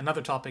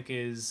 Another topic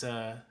is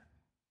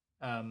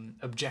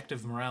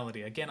objective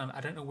morality. Again,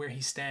 I don't know where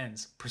he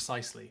stands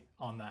precisely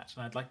on that,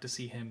 and I'd like to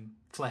see him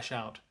flesh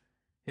out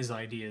his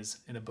ideas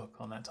in a book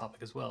on that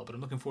topic as well. But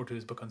I'm looking forward to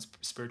his book on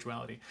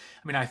spirituality.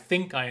 I mean, I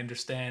think I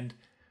understand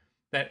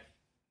that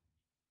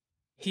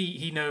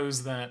he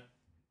knows that,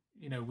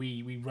 you know,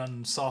 we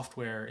run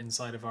software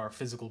inside of our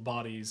physical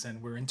bodies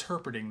and we're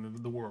interpreting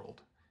the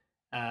world,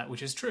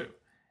 which is true.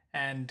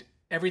 And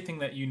everything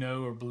that you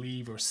know or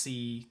believe or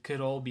see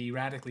could all be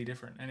radically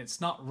different. And it's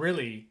not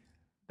really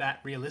that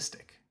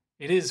realistic.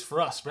 It is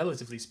for us,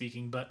 relatively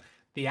speaking, but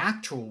the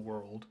actual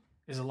world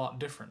is a lot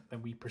different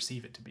than we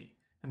perceive it to be.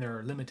 And there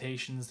are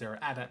limitations, there are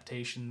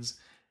adaptations.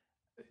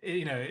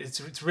 You know,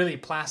 it's really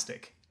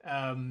plastic.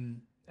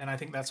 And I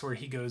think that's where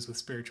he goes with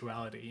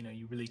spirituality. You know,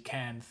 you really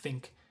can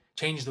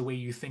change the way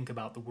you think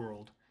about the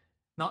world.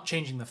 Not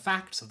changing the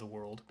facts of the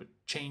world, but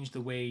change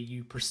the way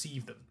you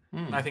perceive them.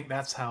 And I think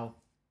that's how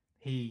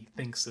he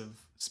thinks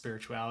of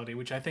spirituality,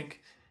 which I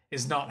think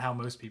is not how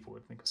most people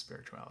would think of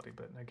spirituality.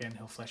 But again,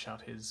 he'll flesh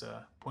out his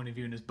point of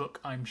view in his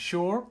book, I'm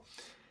sure.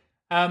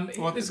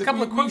 Well, there's a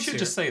couple of quotes here. We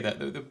should just say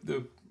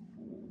that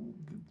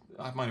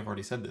I might have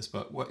already said this,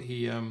 but what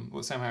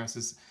Sam Harris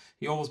is,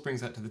 he always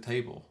brings that to the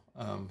table,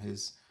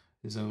 his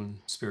own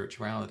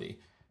spirituality,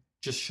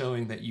 just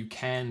showing that you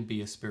can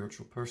be a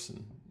spiritual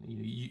person.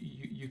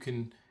 You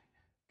can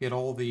get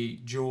all the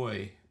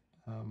joy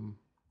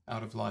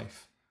out of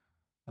life,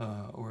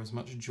 or as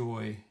much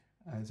joy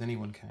as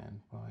anyone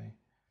can by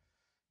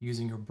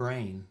using your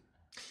brain.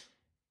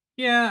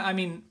 Yeah, I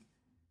mean,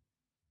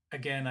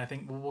 again, I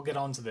think we'll get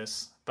onto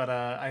this, but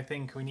I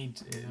think we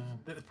need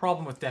the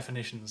problem with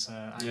definitions.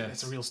 Yes.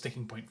 It's a real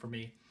sticking point for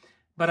me.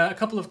 But a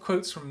couple of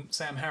quotes from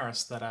Sam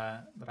Harris that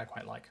I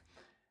quite like.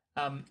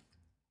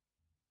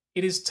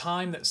 It is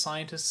time that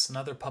scientists and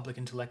other public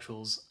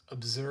intellectuals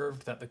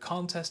observed that the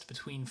contest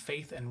between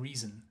faith and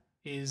reason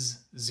is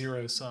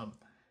zero sum.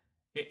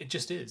 It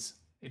just is.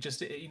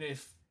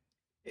 If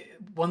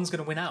one's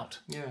going to win out,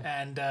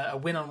 and a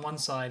win on one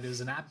side is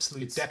an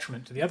absolute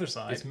detriment to the other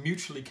side. It's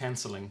mutually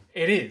cancelling.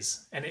 It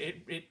is, and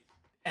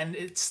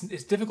it's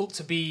difficult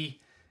to be.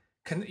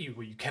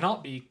 You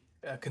cannot be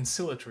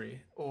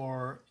conciliatory,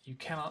 or you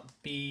cannot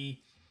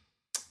be.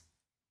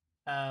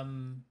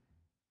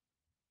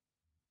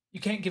 You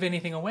can't give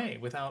anything away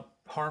without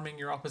harming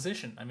your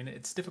opposition. I mean,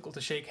 it's difficult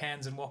to shake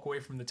hands and walk away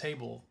from the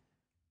table,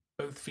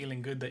 both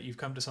feeling good that you've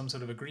come to some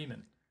sort of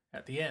agreement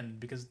at the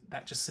end, because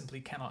that just simply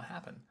cannot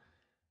happen.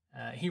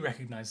 He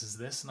recognizes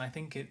this, and I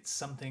think it's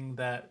something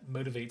that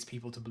motivates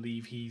people to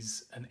believe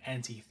he's an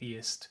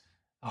anti-theist,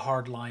 a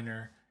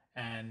hardliner,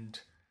 and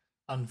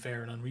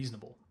unfair and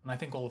unreasonable. And I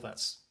think all of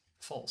that's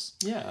false.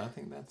 Yeah, I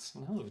think that's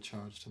a hell of a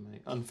charge to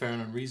make. Unfair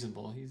and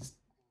unreasonable.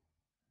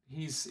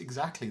 He's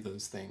exactly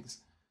those things.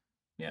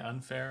 Yeah,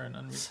 unfair and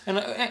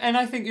unreasonable. And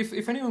I think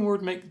if anyone were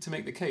to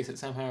make the case that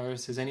Sam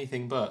Harris is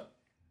anything but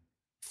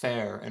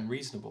fair and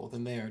reasonable,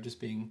 then they are just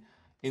being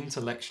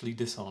intellectually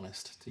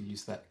dishonest, to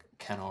use that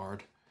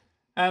canard.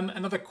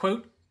 Another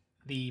quote: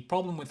 "The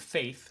problem with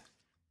faith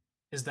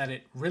is that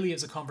it really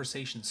is a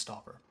conversation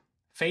stopper.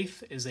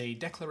 Faith is a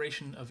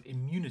declaration of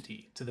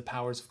immunity to the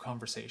powers of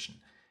conversation.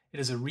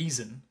 It is a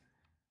reason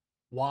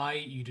why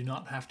you do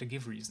not have to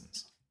give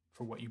reasons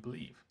for what you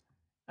believe."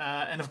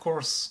 And of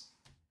course,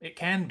 it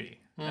can be.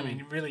 I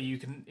mean, really, you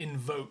can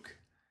invoke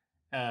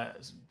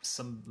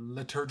some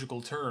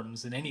liturgical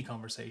terms in any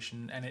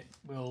conversation, and it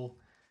will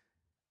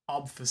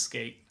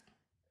obfuscate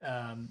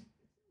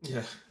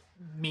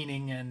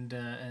meaning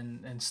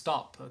and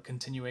stop a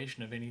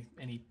continuation of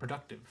any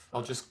productive.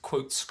 I'll just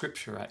quote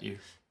scripture at you.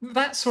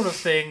 That sort of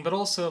thing, but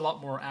also a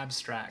lot more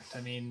abstract.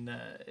 I mean,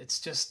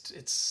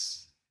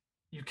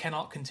 you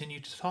cannot continue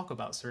to talk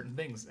about certain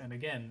things. And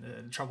again,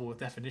 the trouble with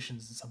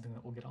definitions is something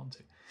that we'll get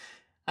onto.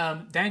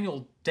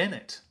 Daniel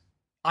Dennett.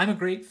 I'm a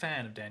great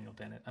fan of Daniel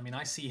Dennett. I mean,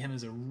 I see him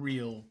as a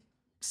real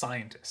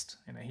scientist.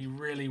 You know, he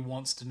really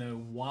wants to know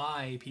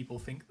why people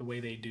think the way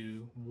they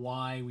do,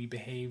 why we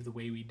behave the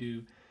way we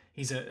do.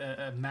 He's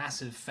a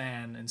massive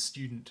fan and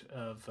student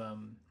of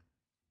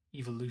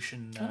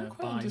evolution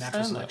by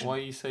natural selection. Why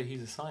you say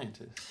he's a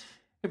scientist?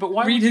 Yeah, but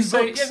why read would you his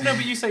say? books? Yeah, no,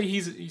 but you say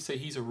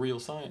he's a real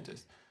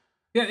scientist.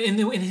 Yeah, in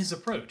his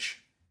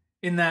approach,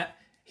 in that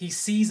he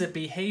sees a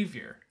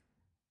behavior,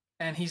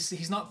 and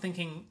he's not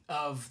thinking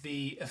of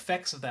the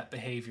effects of that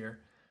behavior.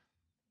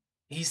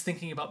 He's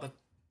thinking about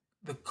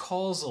the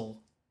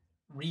causal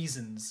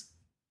reasons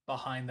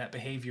behind that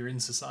behavior in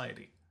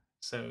society.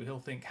 So he'll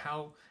think,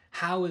 how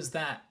is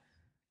that?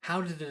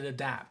 How did it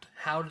adapt?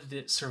 How did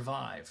it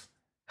survive?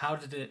 How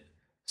did it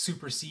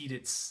supersede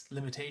its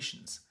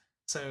limitations?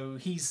 So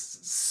he's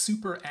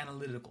super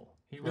analytical.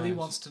 He really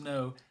wants to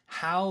know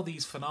how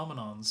these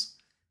phenomenons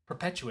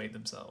perpetuate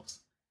themselves.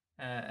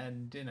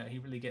 And you know, he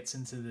really gets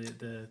into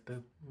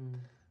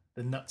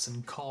the nuts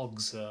and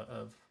cogs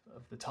of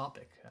the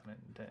topic. I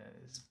mean,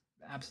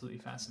 absolutely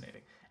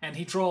fascinating. And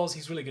he's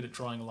really good at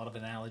drawing a lot of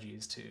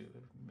analogies to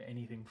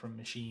anything from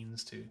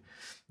machines to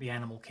the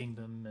animal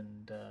kingdom,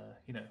 and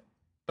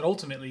but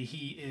ultimately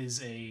he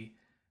is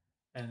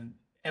an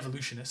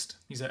evolutionist.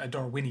 He's a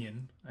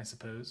Darwinian, I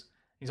suppose.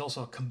 He's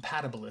also a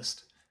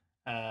compatibilist,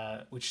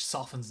 which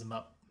softens them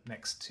up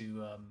next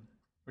to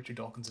Richard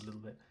Dawkins a little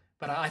bit.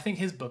 But I think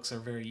his books are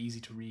very easy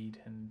to read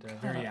and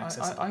very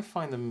accessible. I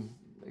find them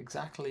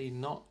exactly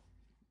not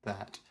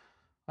that.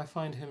 I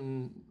find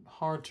him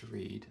hard to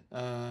read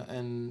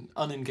and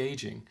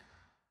unengaging.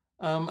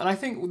 And I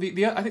think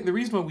the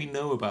reason why we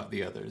know about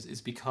the others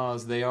is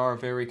because they are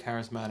very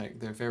charismatic.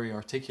 They're very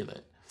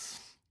articulate.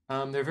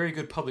 They're very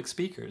good public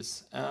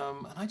speakers.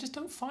 And I just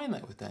don't find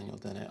that with Daniel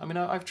Dennett. I mean,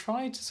 I've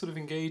tried to sort of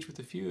engage with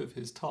a few of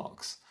his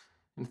talks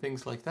and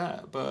things like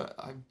that, but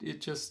I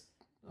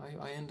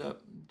end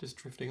up just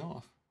drifting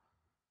off.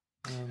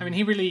 I mean,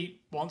 he really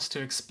wants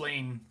to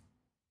explain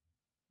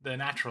the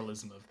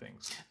naturalism of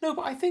things. No,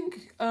 but I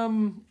think, I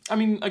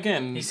mean,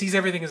 again... He sees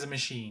everything as a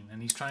machine,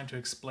 and he's trying to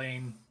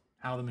explain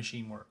how the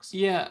machine works.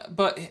 Yeah,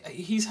 but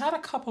he's had a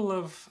couple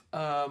of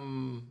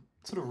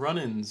sort of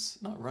run-ins,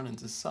 not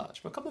run-ins as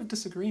such, but a couple of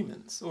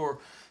disagreements.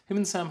 Or him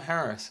and Sam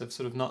Harris have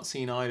sort of not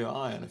seen eye to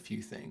eye on a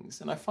few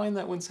things. And I find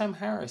that when Sam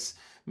Harris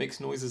makes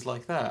noises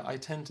like that, I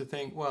tend to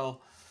think,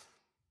 well,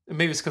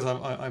 maybe it's because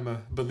I'm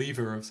a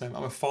believer of Sam,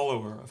 I'm a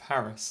follower of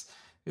Harris.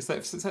 Is that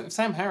if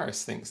Sam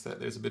Harris thinks that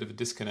there's a bit of a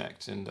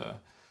disconnect and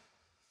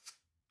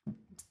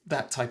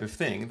that type of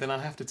thing, then I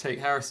have to take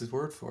Harris's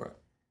word for it.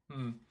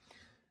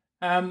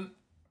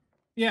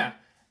 Yeah.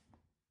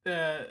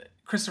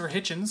 Christopher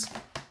Hitchens,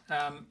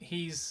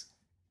 he's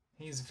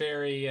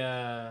very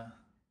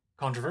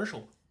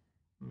controversial.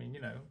 I mean,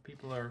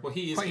 people are... Well,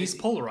 he's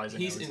polarizing.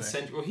 He's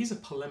he's a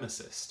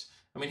polemicist.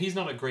 I mean, he's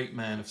not a great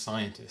man of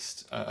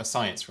science,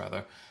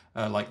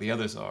 like the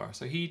others are.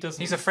 So he doesn't...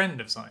 He's a friend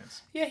of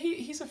science. Yeah,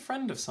 he's a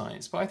friend of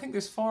science, but I think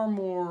there's far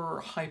more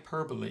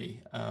hyperbole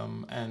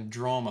and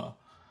drama.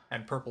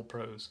 And purple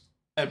prose.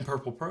 And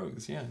purple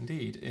prose, yeah,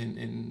 indeed,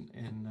 in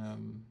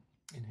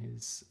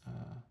his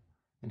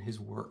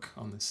work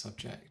on this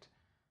subject.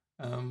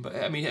 But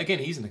I mean, again,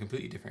 he's in a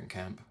completely different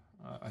camp,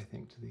 I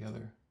think, to the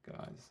other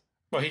guys.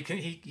 Well,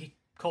 he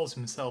calls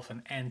himself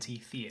an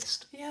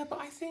anti-theist. Yeah, but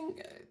I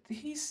think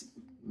he's,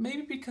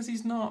 maybe because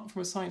he's not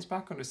from a science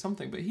background or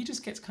something, but he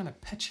just gets kind of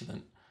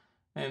petulant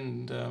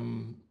and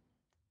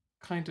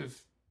kind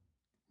of,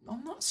 well,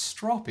 not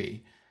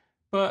stroppy,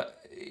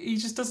 but he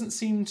just doesn't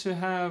seem to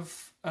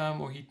have,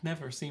 or he'd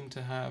never seemed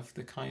to have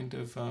the kind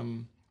of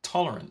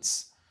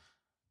tolerance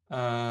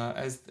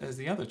as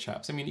the other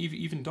chaps. I mean,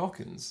 even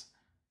Dawkins.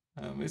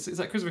 It's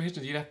like Christopher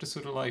Hitchens, you'd have to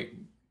sort of like,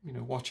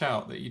 watch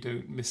out that you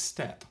don't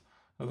misstep.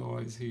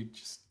 Otherwise, he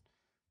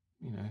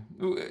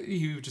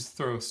would just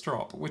throw a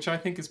strop, which I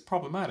think is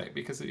problematic,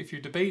 because if you're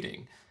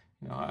debating,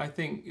 I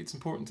think it's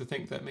important to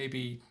think that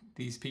maybe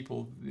these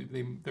people,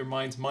 their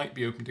minds might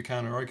be open to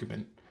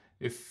counter-argument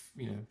if,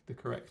 the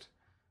correct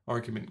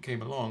argument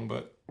came along,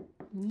 but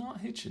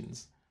not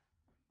Hitchens.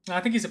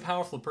 I think he's a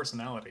powerful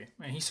personality.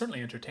 I mean, he's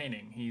certainly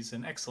entertaining. He's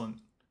an excellent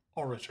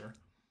orator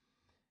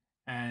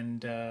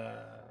and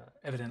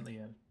evidently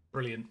a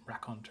brilliant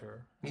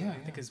raconteur. Yeah,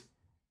 I think his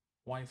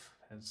wife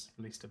has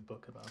released a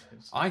book about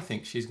his... I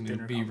think she's going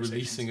to be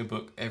releasing a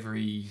book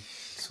every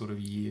sort of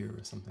year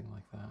or something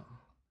like that.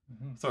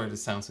 Mm-hmm. Sorry to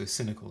sound so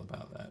cynical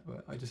about that,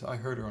 but I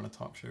heard her on a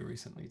talk show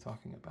recently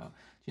talking about,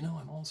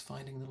 I'm always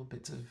finding little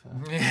bits of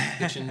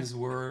Hitchens'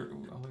 word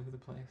all over the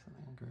place.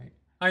 I think great.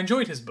 I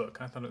enjoyed his book.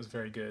 I thought it was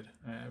very good.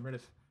 I read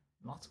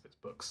lots of his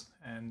books,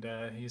 and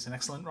he's an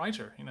excellent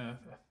writer,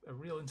 a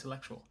real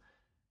intellectual.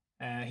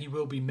 He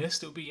will be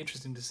missed. It would be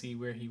interesting to see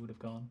where he would have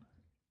gone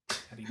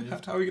had he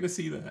lived. How are we going to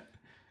see that?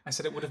 I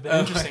said it would have been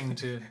interesting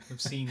to have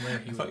seen where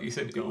he would have gone. I thought you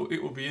said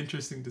it will be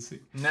interesting to see.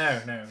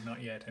 No,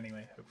 not yet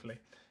anyway, hopefully.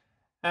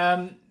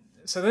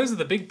 So those are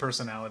the big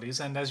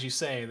personalities, and as you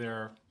say, there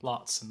are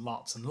lots and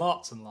lots and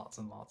lots and lots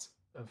and lots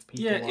of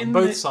people on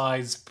both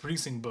sides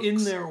producing books.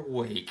 In their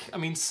wake. I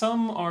mean,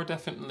 some are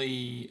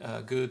definitely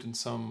good and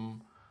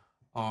some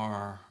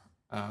are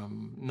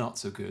not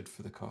so good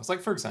for the cause.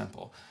 Like, for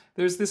example,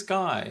 there's this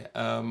guy,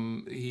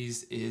 what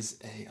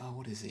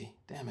is he?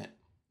 Damn it.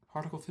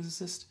 Particle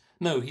physicist?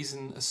 No, he's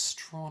an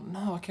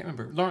no, I can't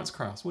remember. Lawrence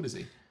Krauss, what is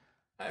he?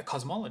 A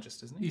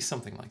cosmologist, isn't he? He's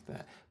something like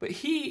that. But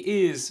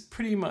he is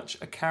pretty much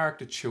a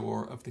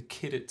caricature of the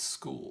kid at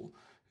school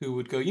who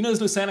would go, there's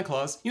no Santa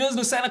Claus. There's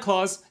no Santa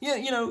Claus. Yeah,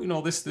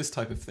 this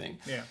type of thing.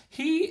 Yeah.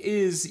 He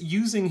is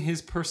using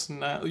his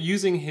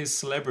using his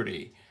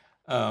celebrity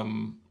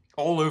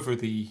all over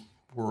the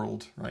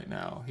world right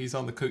now. He's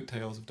on the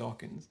coattails of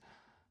Dawkins.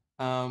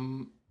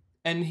 And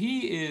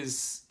he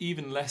is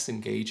even less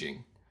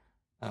engaging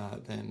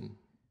than...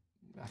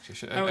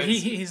 Actually,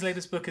 his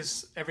latest book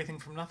is Everything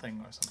from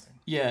Nothing or something.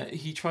 Yeah,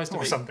 he tries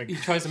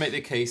to make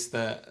the case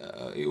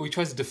that he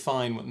tries to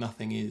define what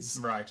nothing is.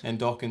 Right. And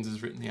Dawkins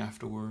has written the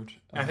afterword.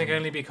 I think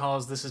only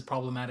because this is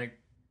problematic,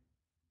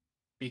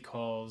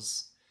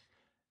 because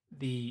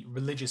the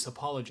religious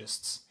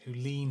apologists who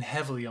lean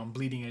heavily on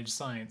bleeding edge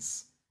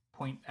science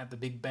point at the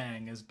Big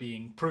Bang as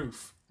being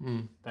proof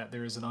that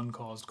there is an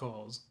uncaused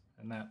cause,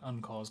 and that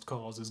uncaused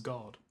cause is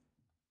God.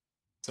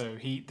 So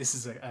this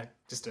is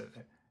just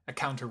a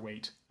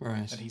counterweight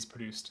that he's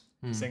produced,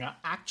 saying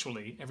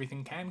actually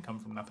everything can come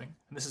from nothing,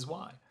 and this is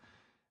why.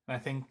 And I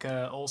think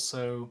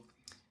also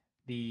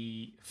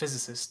the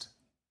physicist.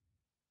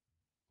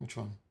 Which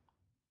one?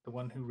 The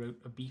one who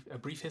wrote A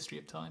Brief History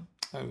of Time.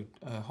 Oh,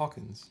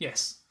 Hawkins.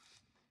 Yes.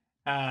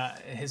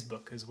 His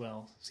book as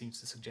well seems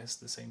to suggest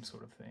the same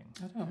sort of thing.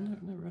 I don't know.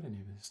 I've never read any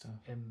of his stuff.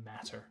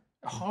 Matter.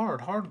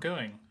 Hard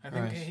going. I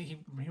think he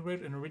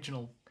wrote an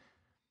original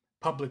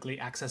publicly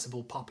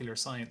accessible popular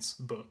science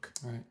book,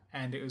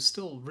 and it was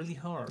still really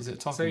hard. Is it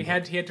talking? So he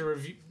had to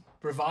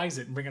revise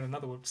it and bring out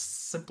another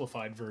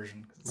simplified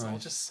version, because it's all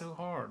just so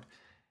hard.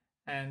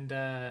 And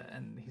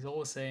he's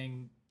always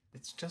saying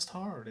it's just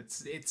hard.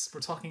 We're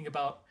talking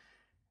about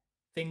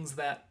things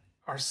that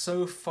are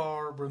so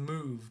far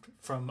removed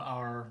from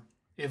our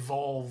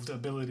evolved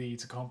ability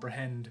to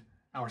comprehend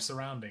our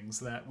surroundings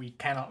that we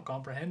cannot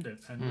comprehend it,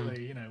 and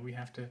really, we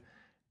have to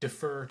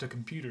defer to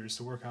computers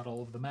to work out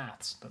all of the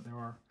maths. But there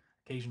are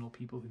occasional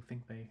people who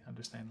think they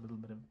understand a little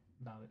bit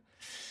about it.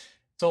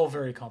 It's all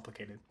very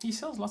complicated. He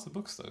sells lots of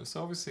books, though,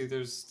 so obviously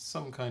there's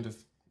some kind of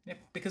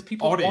because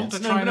people audience.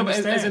 want to try and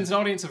understand. As in an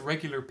audience of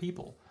regular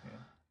people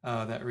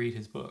that read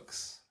his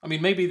books. I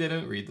mean, maybe they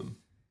don't read them.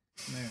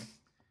 No.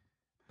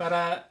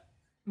 But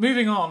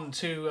moving on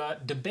to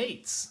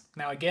debates.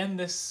 Now, again,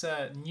 this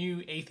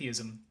new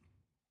atheism,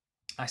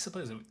 I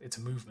suppose it's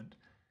a movement,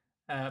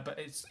 but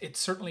it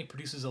certainly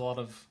produces a lot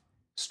of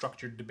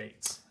structured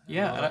debates.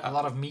 Yeah, a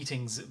lot of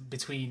meetings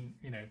between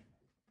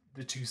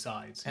the two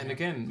sides. And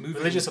again,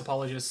 religious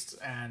apologists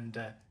and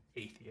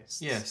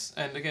atheists. Yes,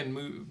 and again,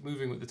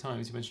 moving with the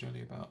times. You mentioned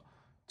earlier about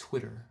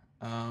Twitter.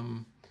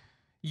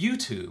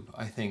 YouTube,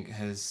 I think,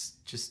 has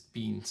just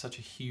been such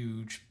a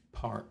huge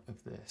part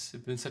of this.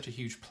 It's been such a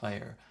huge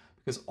player,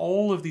 because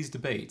all of these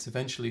debates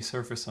eventually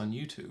surface on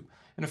YouTube.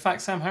 And in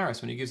fact, Sam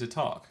Harris, when he gives a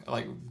talk,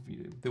 like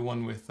the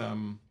one with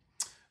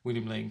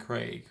William Lane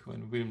Craig,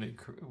 when William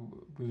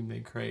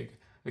Lane Craig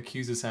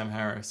accuses Sam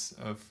Harris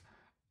of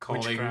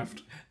calling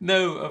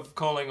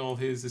all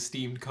his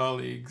esteemed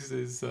colleagues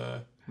as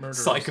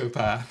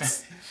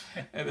psychopaths.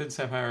 And then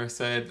Sam Harris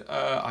said,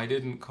 I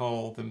didn't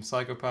call them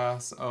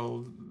psychopaths.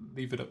 I'll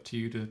leave it up to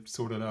you to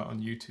sort it out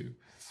on YouTube.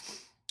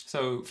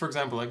 So, for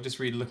example, I've just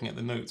looking at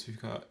the notes,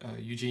 we've got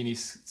Eugenie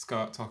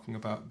Scott talking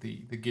about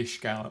the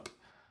Gish Gallop.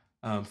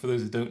 For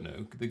those who don't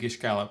know, the Gish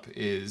Gallop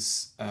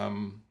is...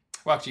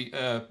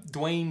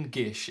 Dwayne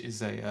Gish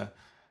is a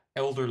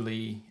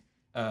elderly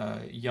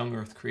young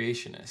Earth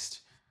creationist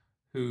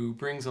who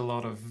brings a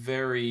lot of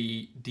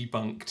very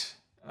debunked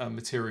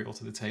material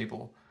to the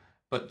table,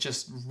 but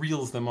just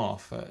reels them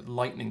off at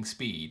lightning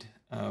speed.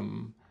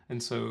 And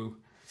so,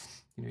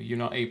 you're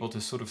not able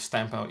to sort of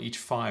stamp out each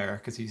fire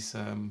because he's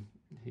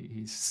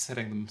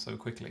setting them so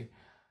quickly.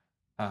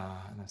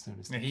 And that's known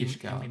as the Gish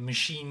Gallop. He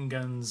machine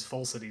guns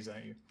falsities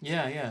at you.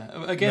 Yeah.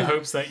 Again, in the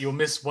hopes that you'll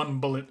miss one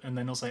bullet and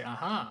then he'll say,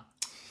 aha.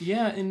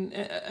 Yeah, and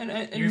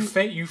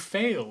you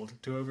failed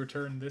to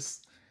overturn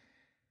this.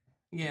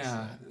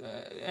 Yeah,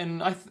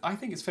 and I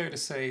think it's fair to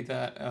say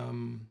that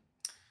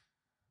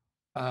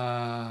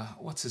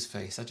what's his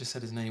face? I just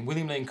said his name.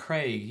 William Lane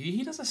Craig.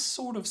 He does a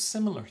sort of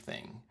similar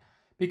thing,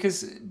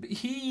 because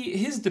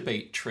his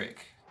debate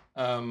trick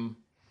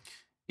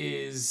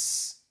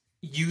is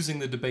using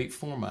the debate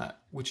format,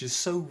 which is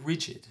so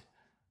rigid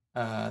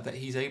that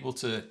he's able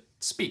to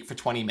speak for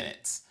 20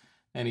 minutes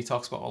and he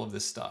talks about all of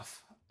this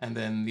stuff. And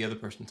then the other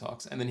person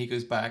talks, and then he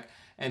goes back,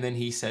 and then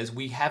he says,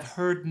 "We have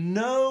heard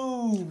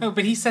no." Oh,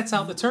 but he sets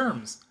out the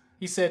terms.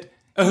 He said,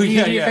 he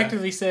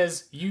effectively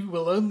says, "You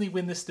will only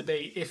win this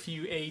debate if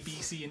you A, B,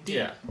 C, and D."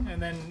 Yeah. And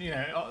then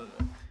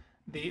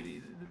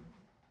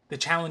the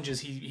challenges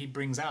he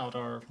brings out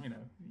are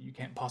you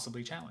can't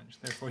possibly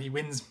challenge. Therefore, he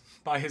wins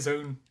by his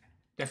own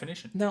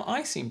definition.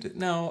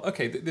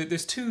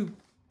 There's two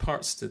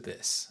parts to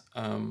this.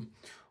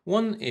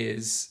 One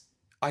is,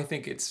 I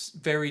think it's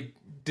very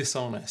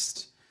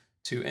dishonest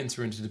to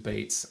enter into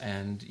debates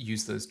and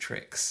use those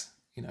tricks.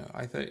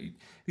 I think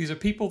these are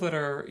people that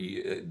are,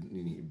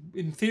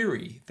 in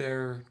theory,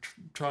 they're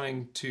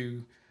trying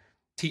to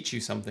teach you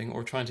something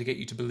or trying to get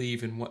you to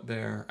believe in what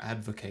they're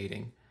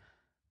advocating.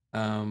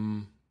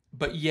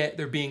 But yet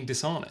they're being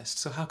dishonest.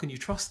 So how can you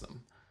trust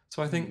them?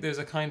 So I think there's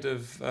a kind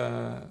of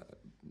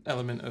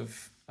element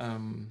of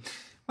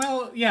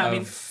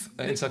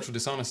intellectual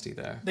dishonesty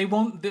there. They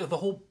won't. The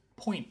whole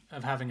point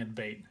of having a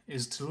debate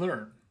is to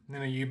learn.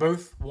 You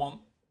both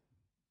want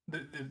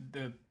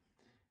the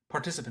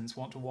participants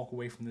want to walk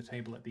away from the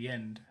table at the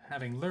end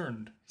having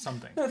learned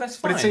something. No, that's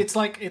fine. But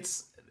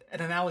it's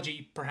an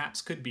analogy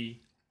perhaps could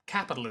be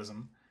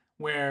capitalism,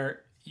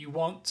 where you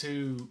want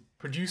to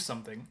produce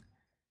something,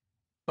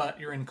 but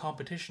you're in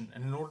competition,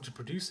 and in order to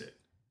produce it,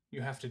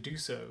 you have to do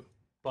so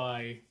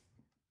by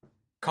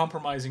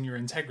compromising your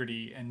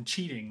integrity and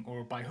cheating,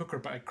 or by hook or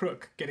by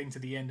crook, getting to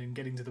the end and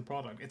getting to the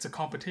product. It's a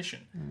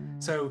competition.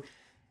 So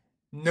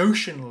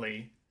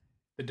notionally,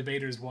 the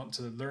debaters want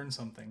to learn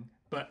something,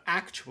 but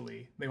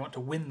actually they want to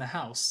win the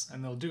House,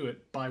 and they'll do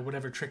it by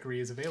whatever trickery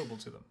is available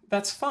to them.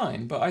 That's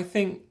fine, but I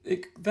think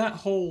that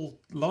whole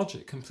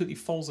logic completely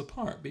falls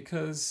apart,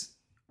 because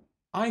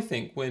I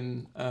think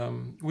when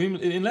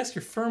unless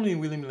you're firmly in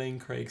William Lane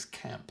Craig's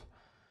camp,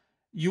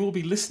 you will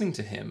be listening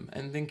to him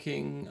and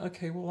thinking,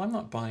 okay, well, I'm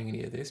not buying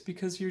any of this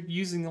because you're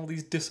using all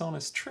these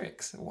dishonest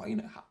tricks. Well,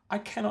 I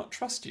cannot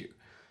trust you.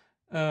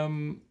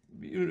 And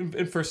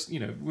first, we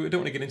don't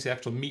want to get into the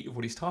actual meat of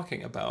what he's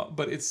talking about,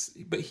 but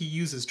he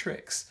uses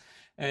tricks,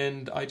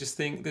 and I just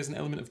think there's an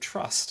element of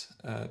trust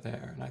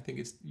there, and I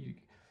think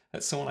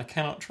that's someone I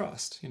cannot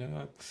trust.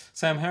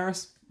 Sam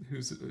Harris,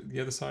 who's the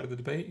other side of the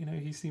debate,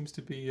 he seems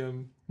to be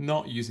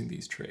not using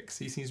these tricks.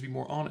 He seems to be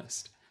more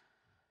honest.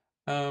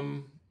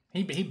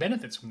 He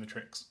benefits from the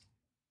tricks.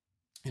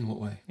 In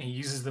what way? He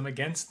uses them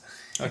against.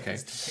 Okay.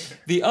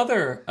 The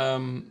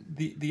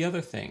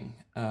other thing,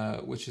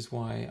 which is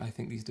why I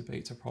think these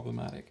debates are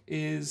problematic,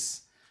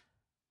 is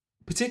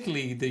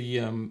particularly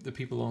the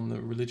people on the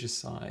religious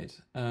side,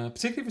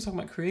 particularly if we're talking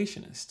about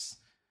creationists.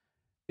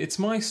 It's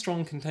my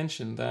strong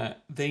contention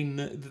that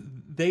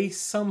they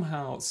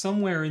somehow,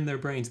 somewhere in their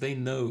brains, they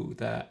know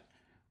that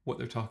what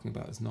they're talking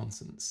about is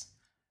nonsense.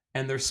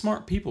 And they're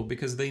smart people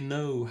because they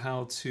know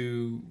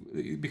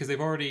because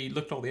they've already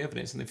looked at all the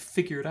evidence and they've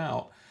figured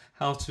out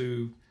how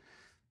to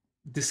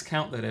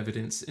discount that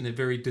evidence in a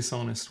very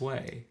dishonest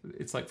way.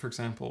 It's like, for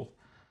example,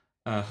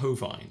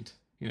 Hovind.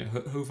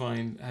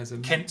 Hovind has a...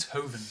 Kent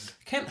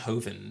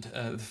Hovind,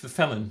 the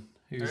felon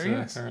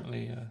who's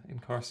currently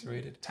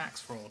incarcerated. Tax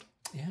fraud.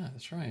 Yeah,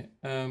 that's right.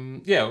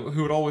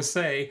 Who would always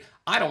say,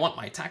 I don't want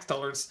my tax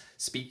dollars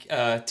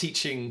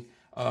teaching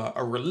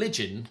a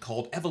religion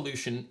called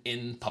evolution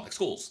in public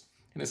schools.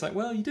 And it's like,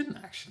 well, you didn't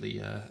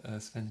actually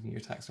spend any of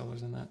your tax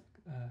dollars on that,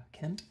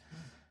 Kent.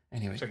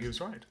 Anyway. So he was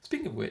right.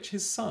 Speaking of which,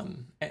 his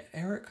son,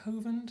 Eric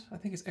Hovind, I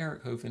think it's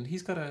Eric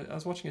Hovind, I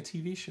was watching a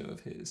TV show of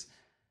his.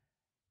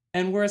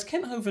 And whereas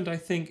Kent Hovind, I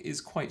think,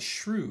 is quite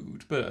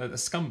shrewd, but a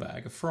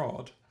scumbag, a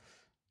fraud,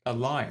 a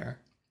liar,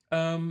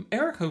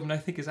 Eric Hovind, I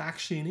think, is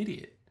actually an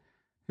idiot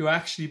who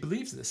actually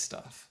believes this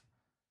stuff.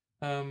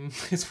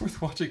 It's worth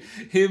watching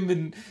him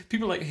and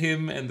people like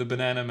him and the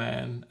Banana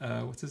Man.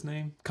 What's his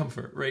name?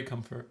 Ray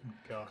Comfort. Oh,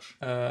 gosh.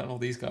 And all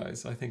these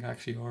guys, I think,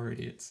 actually are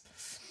idiots.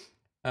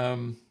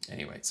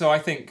 Anyway, so I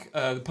think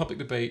the public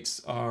debates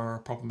are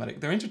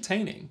problematic. They're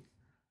entertaining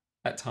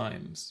at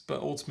times, but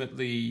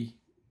ultimately,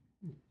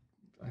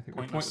 I think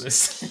they're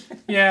pointless.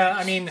 Yeah,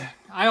 I mean,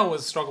 I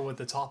always struggle with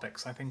the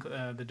topics. I think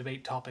the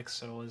debate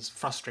topics always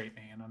frustrate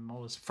me, and I'm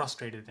always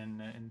frustrated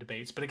in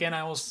debates. But again,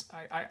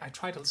 I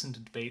try to listen to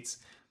debates,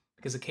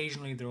 because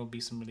occasionally there will be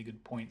some really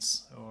good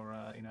points, or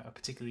a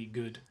particularly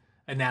good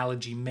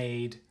analogy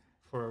made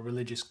for a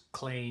religious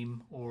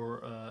claim, or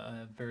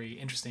a very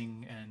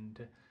interesting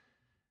and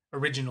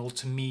original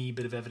to me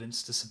bit of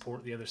evidence to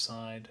support the other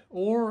side,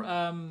 or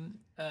an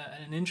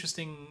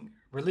interesting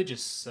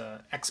religious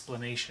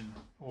explanation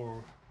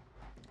or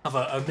of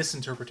a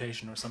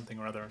misinterpretation or something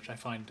or other, which I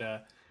find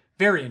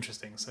very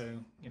interesting. So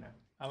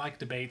I like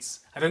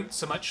debates. I don't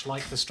so much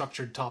like the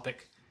structured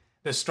topic.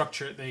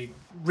 The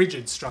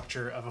rigid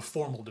structure of a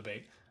formal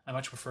debate. I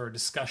much prefer a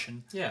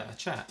discussion. Yeah, a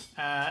chat.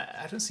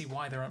 I don't see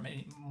why there aren't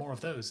many more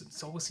of those.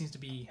 It always seems to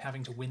be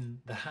having to win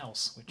the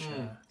House, which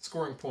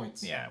scoring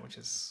points. Yeah, which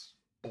is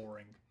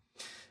boring.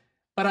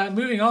 But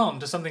moving on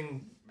to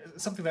something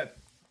that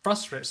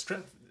frustrates,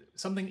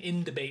 something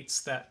in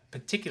debates that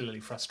particularly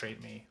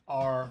frustrate me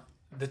are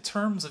the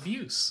terms of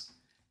use.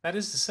 That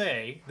is to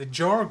say, the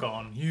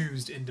jargon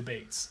used in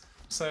debates.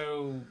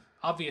 So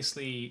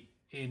obviously,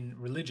 in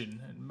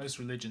religion, and most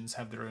religions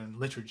have their own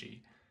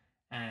liturgy,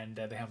 and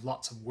they have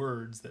lots of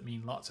words that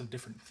mean lots of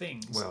different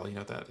things. Well,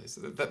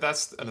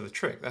 that's another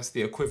trick. That's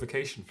the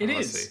equivocation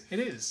fallacy. It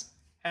is.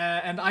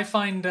 And I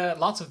find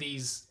lots of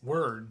these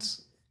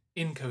words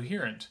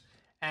incoherent.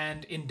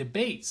 And in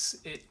debates,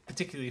 it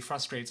particularly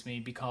frustrates me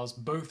because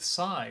both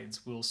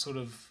sides will sort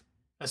of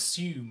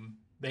assume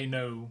they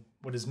know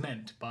what is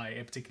meant by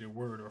a particular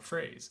word or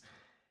phrase.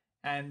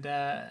 And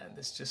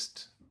this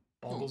just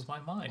boggles my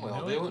mind.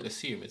 Well, they won't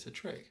assume it's a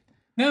trick.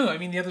 No, I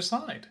mean the other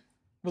side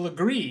will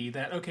agree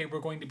that, okay,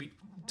 we're going to be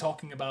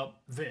talking about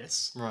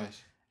this. Right.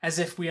 As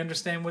if we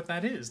understand what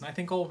that is. And I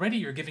think already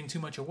you're giving too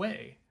much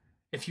away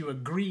if you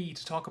agree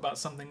to talk about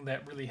something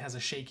that really has a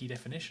shaky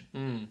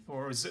definition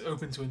or is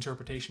open to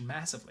interpretation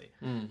massively.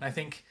 And I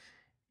think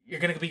you're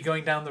going to be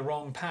going down the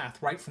wrong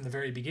path right from the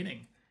very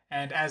beginning.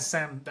 And as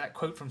that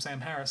quote from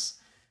Sam Harris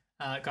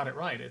got it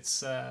right,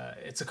 it's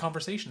a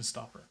conversation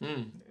stopper.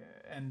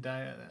 And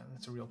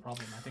that's a real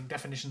problem. I think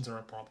definitions are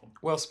a problem.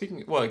 Well,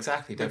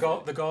 exactly. The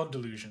God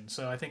delusion.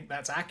 So I think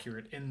that's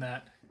accurate in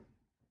that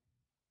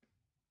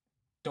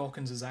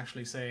Dawkins is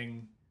actually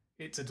saying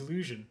it's a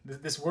delusion.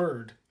 This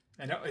word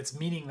and its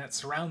meaning that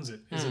surrounds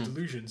it is a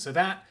delusion. So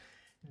that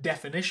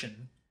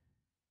definition,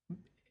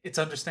 it's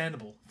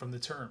understandable from the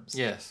terms.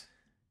 Yes.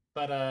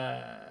 But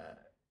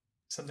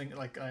something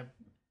like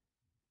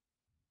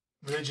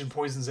religion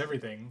poisons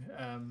everything.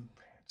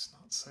 It's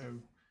not so.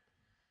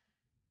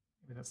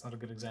 maybe that's not a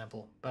good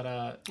example. But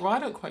Well, I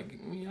don't quite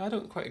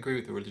agree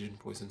with the religion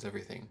poisons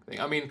everything thing.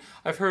 I mean,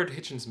 I've heard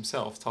Hitchens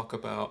himself talk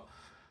about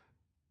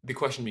the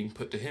question being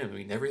put to him. I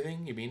mean,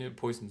 everything? You mean it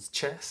poisons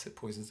chess? It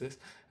poisons this?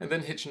 And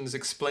then Hitchens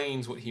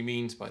explains what he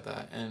means by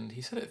that. And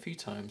he said it a few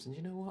times. And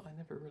you know what? I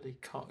never really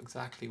caught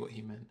exactly what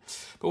he meant.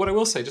 But what I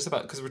will say, just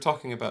about, because we're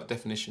talking about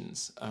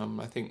definitions,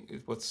 I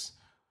think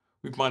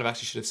we might have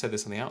actually should have said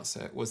this on the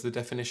outset, was the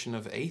definition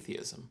of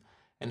atheism.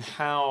 And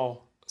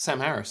how Sam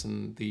Harris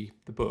in the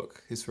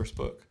book, his first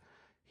book,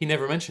 he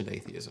never mentioned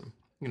atheism,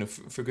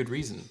 for good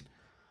reason.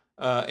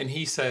 And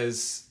he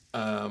says,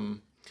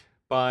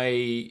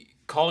 by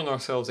calling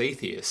ourselves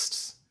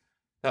atheists,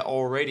 that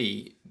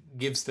already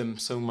gives them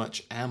so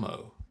much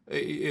ammo.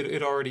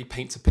 It already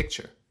paints a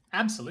picture.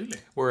 Absolutely.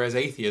 Whereas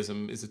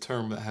atheism is a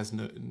term that has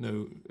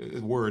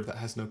a word that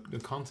has no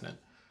content.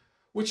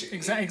 Which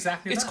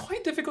exactly. It's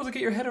quite difficult to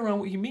get your head around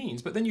what he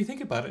means, but then you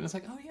think about it and it's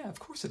like, oh yeah, of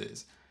course it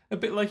is. A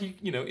bit like,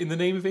 in the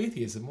name of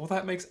atheism. Well,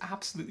 that makes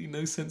absolutely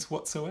no sense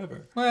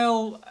whatsoever.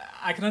 Well,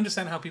 I can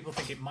understand how people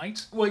think it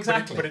might. Well,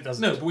 exactly. But it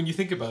doesn't. No, but when you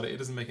think about it, it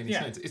doesn't make any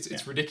sense.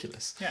 It's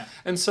ridiculous. Yeah.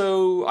 And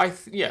so,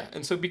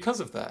 and so because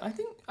of that,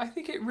 I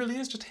think it really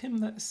is just him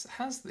that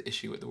has the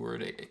issue with the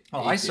word atheist.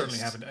 Oh, I certainly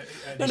haven't.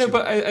 No,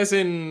 but as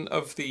in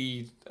of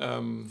the...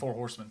 Four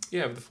Horsemen.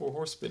 Yeah, of the Four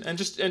Horsemen. And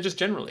just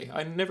generally.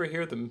 I never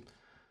hear them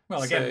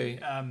Well, say...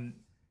 again...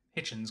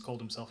 Hitchens called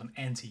himself an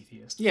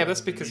anti-theist. Yeah, that's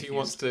because he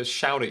wants to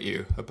shout at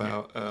you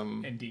about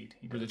Indeed,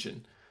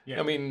 religion. Yeah.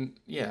 I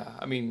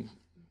mean,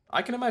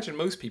 I can imagine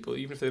most people,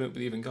 even if they don't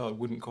believe in God,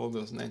 wouldn't call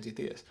themselves an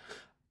anti-theist.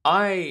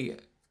 I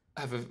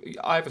have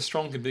a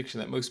strong conviction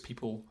that most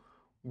people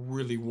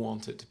really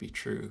want it to be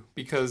true,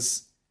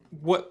 because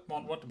want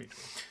what to be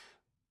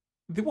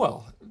true?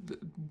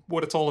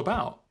 What it's all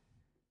about.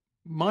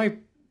 My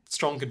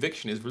strong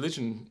conviction is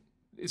religion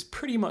is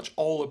pretty much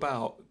all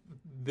about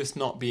this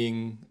not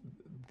being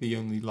the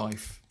only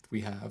life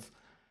we have,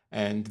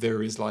 and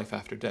there is life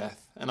after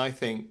death. And I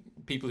think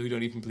people who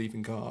don't even believe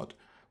in God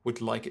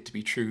would like it to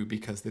be true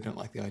because they don't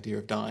like the idea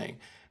of dying.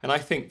 And I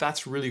think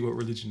that's really what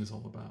religion is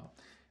all about.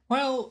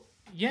 Well,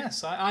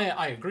 yes,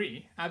 I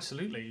agree.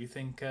 Absolutely. You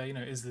think,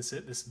 is this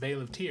it, this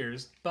veil of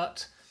tears?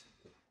 But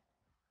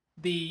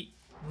the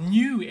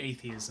new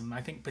atheism,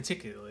 I think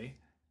particularly,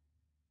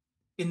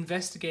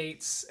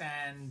 investigates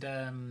and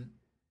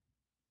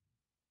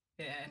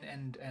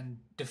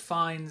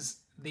defines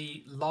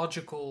the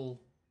logical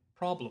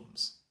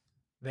problems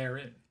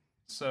therein.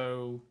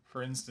 So,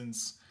 for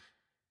instance,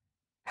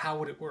 how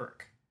would it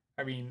work?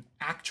 I mean,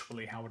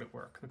 actually, how would it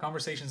work? The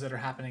conversations that are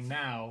happening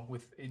now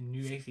in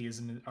new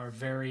atheism are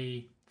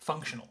very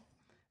functional.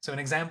 So an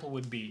example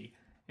would be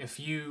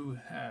if you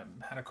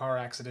had a car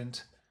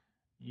accident,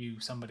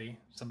 somebody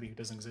who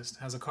doesn't exist,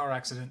 has a car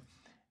accident,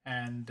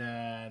 and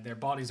their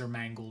bodies are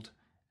mangled,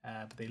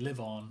 but they live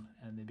on,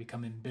 and they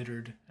become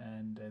embittered,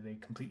 and they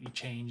completely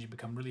change and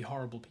become really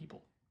horrible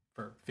people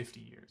for 50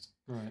 years.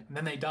 Right. And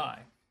then they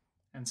die,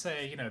 and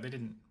say, they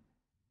didn't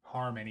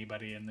harm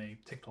anybody, and they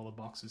ticked all the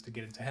boxes to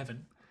get into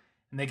heaven.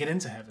 And they get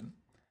into heaven.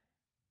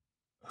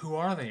 Who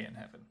are they in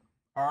heaven?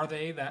 Are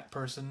they that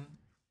person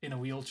in a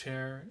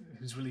wheelchair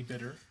who's really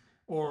bitter?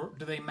 Or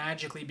do they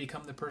magically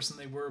become the person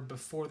they were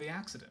before the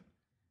accident?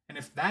 And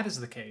if that is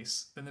the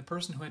case, then the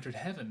person who entered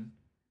heaven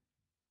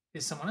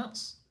is someone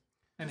else.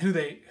 And who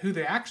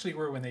they actually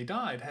were when they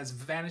died has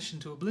vanished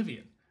into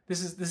oblivion.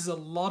 This is a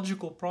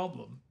logical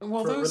problem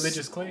for a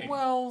religious claim.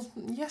 Well,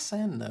 yes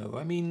and no.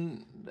 I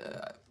mean,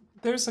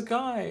 there's a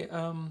guy,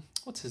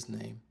 what's his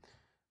name?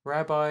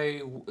 Rabbi,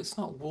 it's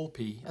not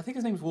Wolpe. I think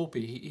his name's Wolpe.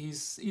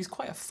 He's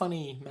quite a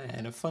funny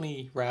man, a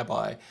funny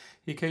rabbi.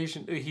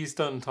 He's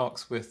done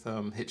talks with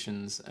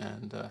Hitchens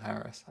and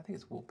Harris. I think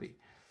it's Wolpe.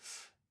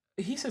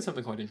 He said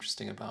something quite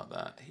interesting about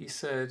that. He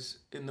said,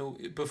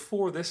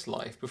 before this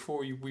life, before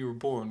we were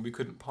born, we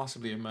couldn't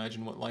possibly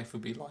imagine what life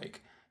would be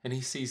like. And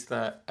he sees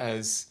that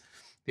as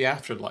the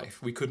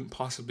afterlife. We couldn't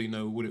possibly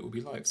know what it would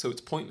be like. So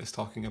it's pointless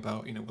talking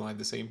about, will I have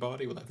the same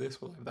body? Will I have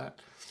this? Will I have that?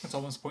 It's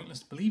almost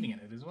pointless believing in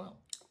it as well.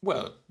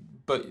 Well,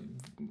 but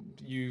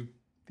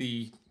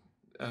the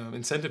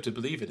incentive to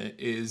believe in it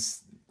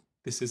is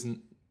this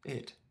isn't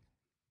it.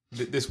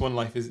 This one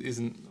life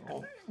isn't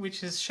all.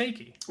 Which is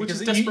shaky. Which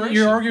because is desperation.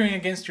 You're arguing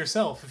against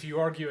yourself if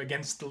you argue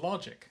against the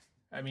logic.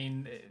 I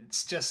mean,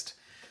 it's just,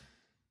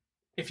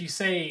 if you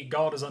say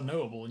God is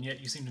unknowable and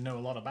yet you seem to know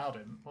a lot about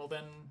him, well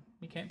then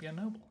he can't be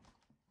unknowable.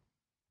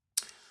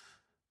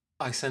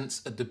 I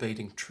sense a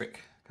debating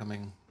trick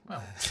coming.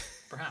 Well,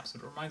 perhaps.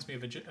 It reminds me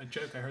of a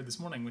joke I heard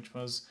this morning, which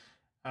was,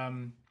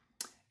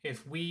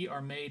 if we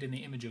are made in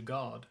the image of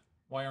God,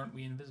 why aren't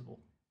we invisible?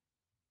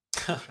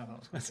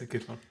 That's a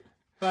good one.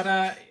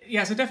 But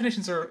so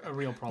definitions are a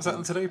real problem. Is that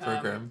on today's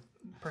program?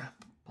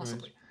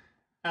 Possibly.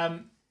 Right.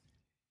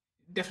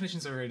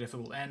 Definitions are very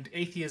difficult, and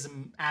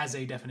atheism as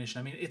a definition,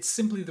 I mean, it's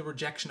simply the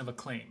rejection of a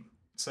claim.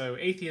 So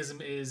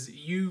atheism is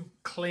you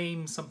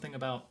claim something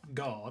about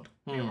God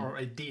or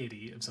a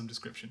deity of some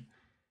description,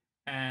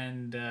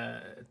 and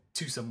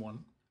to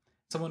someone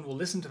will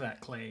listen to that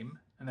claim,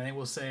 and then they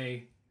will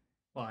say,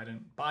 well, I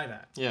don't buy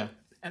that. Yeah.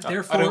 And I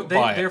don't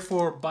buy it.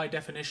 therefore, by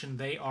definition,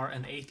 they are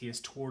an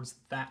atheist towards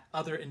that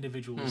other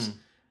individual's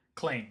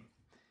claim.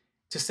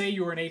 To say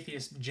you're an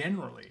atheist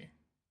generally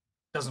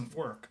doesn't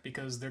work,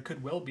 because there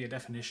could well be a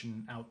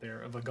definition out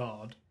there of a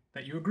god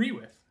that you agree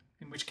with,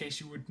 in which case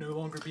you would no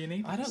longer be an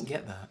atheist. I don't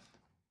get that.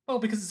 Well,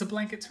 because it's a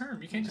blanket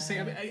term. You can't just say...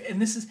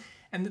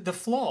 and the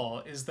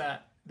flaw is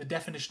that the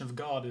definition of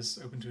God is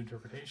open to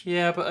interpretation.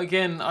 Yeah, but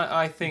again,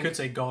 I think... You could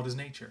say God is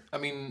nature. I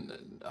mean,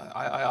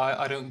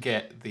 I don't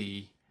get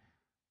the...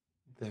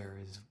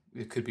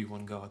 There could be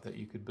one God that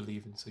you could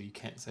believe in, so you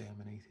can't say I'm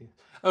an atheist.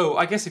 Oh,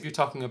 I guess if you're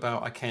talking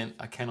about I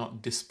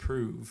cannot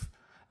disprove...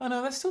 Oh,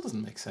 no, that still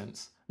doesn't make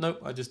sense. No,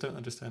 I just don't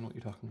understand what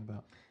you're talking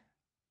about.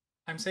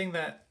 I'm saying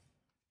that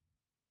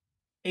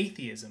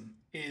atheism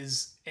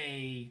is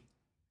a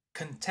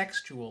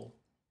contextual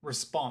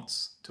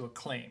response to a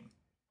claim.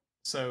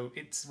 So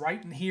it's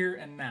right in here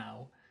and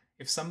now.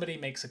 If somebody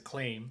makes a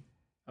claim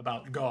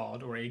about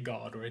God or a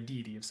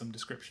deity of some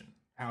description,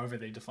 however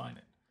they define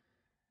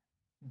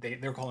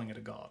it, they're calling it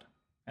a god.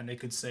 And they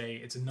could say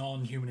it's a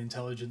non-human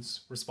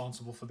intelligence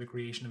responsible for the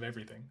creation of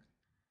everything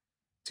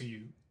to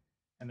you.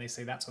 And they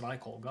say, that's what I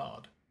call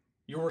God.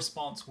 Your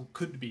response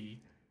could be,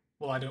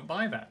 well, I don't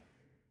buy that.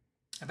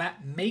 And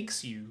that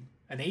makes you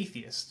an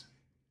atheist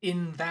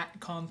in that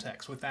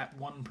context with that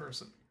one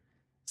person.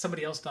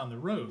 Somebody else down the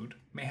road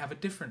may have a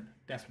different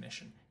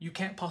definition. You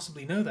can't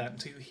possibly know that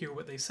until you hear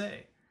what they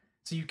say.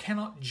 So you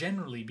cannot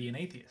generally be an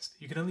atheist.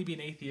 You can only be an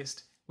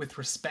atheist with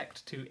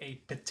respect to a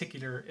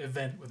particular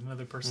event with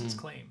another person's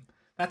claim.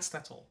 That's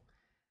all.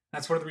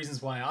 That's one of the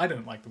reasons why I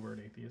don't like the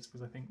word atheist,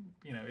 because I think,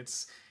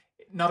 it's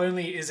not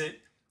only is it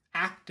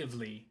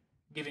actively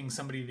giving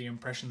somebody the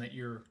impression that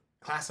you're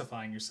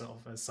classifying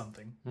yourself as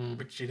something,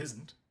 which it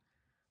isn't,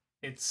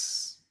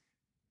 it's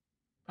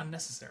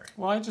unnecessary.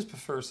 Well, I just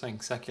prefer saying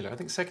secular. I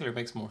think secular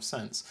makes more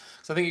sense.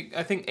 So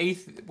I think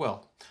if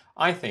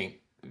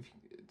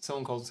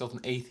someone calls himself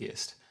an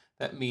atheist,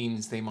 that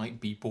means they might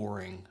be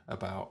boring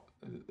about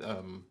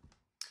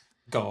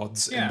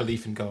gods and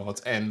belief in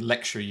gods, and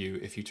lecture you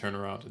if you turn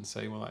around and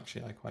say, well,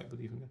 actually, I quite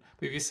believe in God.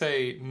 But if you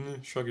say,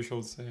 shrug your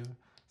shoulders, say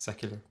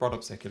secular, brought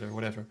up secular,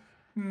 whatever.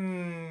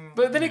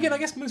 But then again, I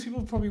guess most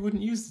people probably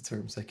wouldn't use the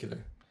term secular.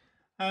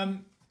 But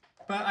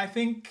I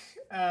think...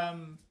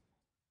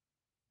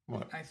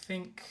 What? I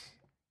think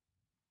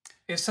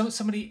if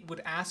somebody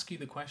would ask you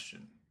the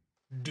question,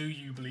 do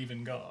you believe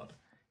in God?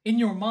 In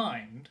your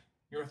mind,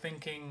 you're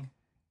thinking,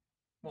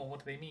 well, what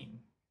do they mean?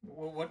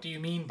 Well, what do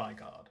you mean by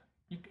God?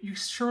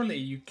 Surely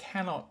you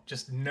cannot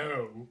just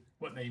know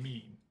what they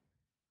mean.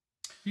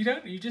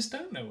 You just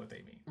don't know what they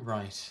mean.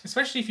 Right.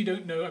 Especially if you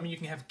don't know, you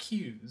can have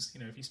cues.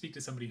 If you speak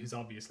to somebody who's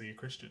obviously a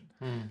Christian,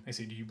 they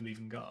say, do you believe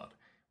in God?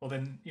 Well,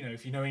 then,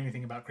 if you know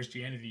anything about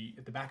Christianity,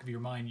 at the back of your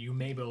mind, you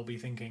may well be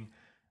thinking,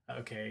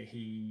 okay,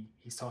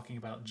 he's talking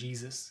about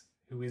Jesus,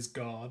 who is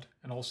God,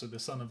 and also the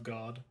Son of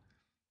God,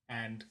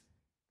 and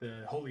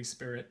the Holy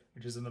Spirit,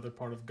 which is another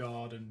part of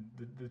God, and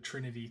the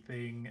Trinity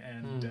thing,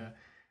 and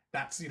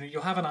that's,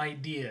 you'll have an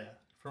idea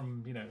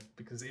from,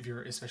 because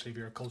especially if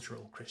you're a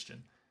cultural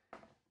Christian.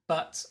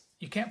 But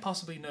you can't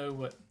possibly know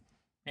what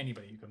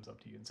anybody who comes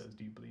up to you and says,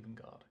 do you believe in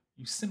God?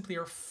 You simply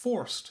are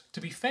forced,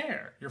 to be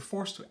fair, you're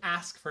forced to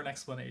ask for an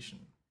explanation.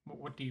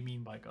 What do you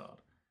mean by God?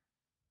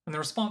 And the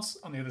response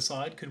on the other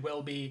side could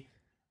well be,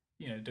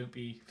 don't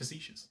be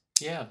facetious.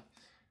 Yeah.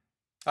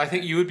 I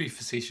think you would be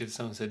facetious if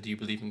someone said, do you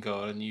believe in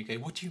God? And you go,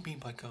 what do you mean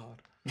by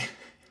God?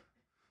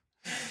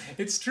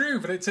 It's true,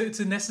 but it's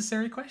a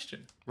necessary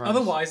question. Right.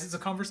 Otherwise, it's a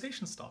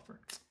conversation stopper.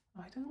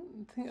 I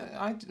don't think...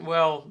 I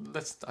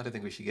don't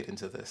think we should get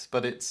into this,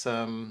 but it's...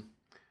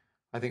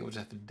 I think we'll just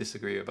have to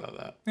disagree about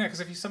that. Yeah,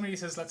 because if somebody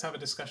says, let's have a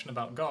discussion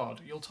about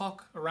God, you'll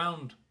talk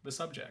around the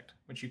subject,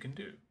 which you can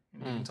do.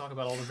 You can talk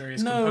about all the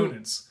various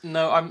components.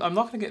 No, I'm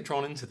not going to get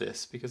drawn into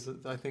this, because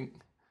I think...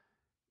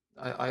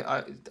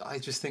 I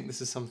just think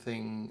this is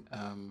something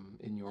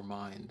in your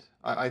mind.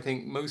 I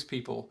think most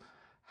people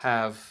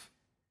have...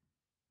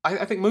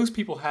 I think most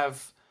people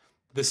have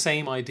the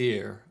same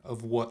idea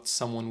of what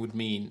someone would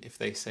mean if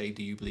they say,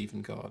 do you believe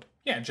in God?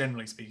 Yeah,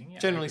 generally speaking. Yeah.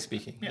 Generally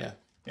speaking, yeah.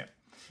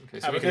 Okay,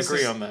 so we can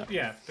agree on that.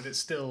 Yeah, but it's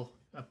still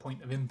a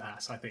point of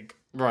impasse, I think.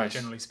 Right.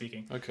 Generally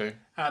speaking. Okay.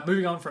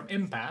 Moving on from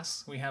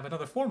impasse, we have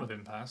another form of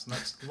impasse, and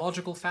that's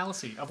logical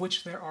fallacy, of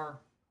which there are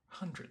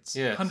hundreds.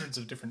 Yes. Hundreds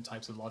of different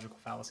types of logical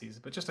fallacies,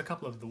 but just a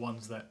couple of the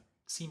ones that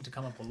seem to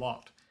come up a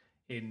lot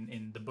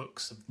in the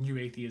books of New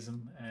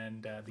Atheism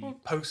and the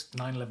post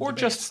 9/11 Or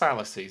debates. just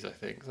fallacies, I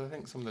think. 'Cause I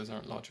think some of those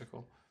aren't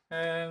logical.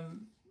 I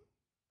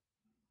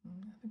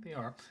think they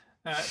are.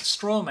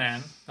 Straw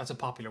man, that's a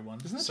popular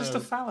one. Isn't that just a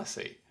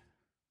fallacy?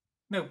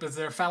 No, but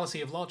they're a fallacy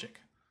of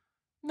logic.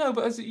 No,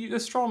 but a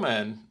straw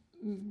man,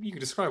 you can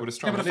describe what a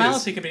straw man is. Yeah, but a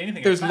fallacy could be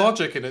anything. There's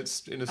logic in a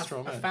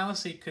straw man. A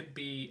fallacy could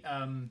be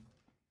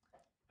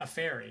a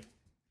fairy.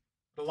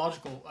 A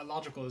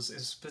logical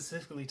is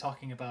specifically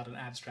talking about an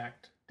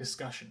abstract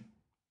discussion.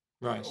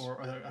 Right. Or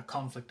a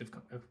conflict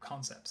of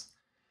concepts.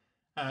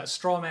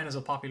 Straw man is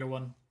a popular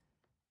one,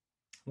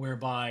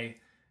 whereby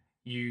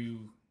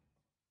you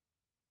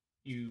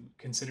you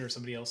consider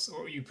somebody else,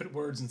 or you put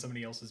words in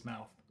somebody else's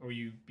mouth, or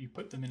you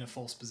put them in a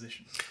false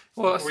position,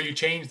 or you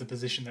change the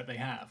position that they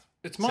have.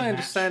 It's my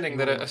understanding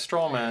that a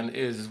straw man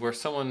is where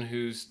someone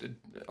who's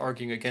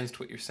arguing against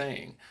what you're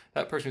saying,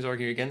 that person who's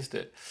arguing against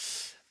it,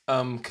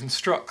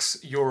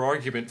 constructs your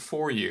argument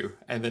for you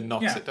and then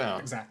knocks it down.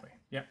 Exactly.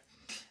 Yeah.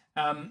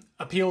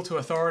 Appeal to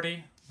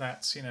authority.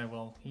 That's,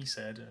 well, he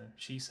said,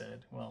 she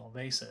said, well,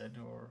 they said,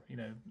 or,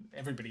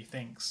 everybody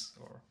thinks,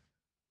 or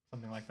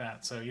something like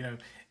that. So,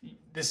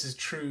 this is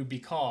true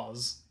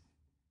because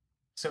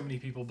so many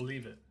people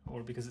believe it,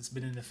 or because it's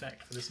been in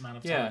effect for this amount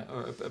of time. Yeah,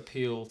 or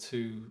appeal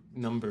to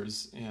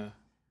numbers, yeah.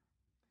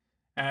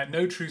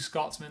 No True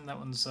Scotsman, that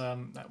one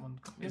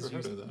is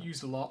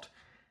used a lot.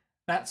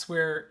 That's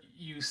where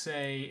you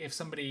say, if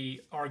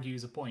somebody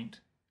argues a point,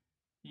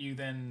 you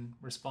then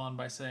respond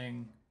by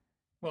saying,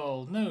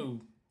 well,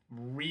 no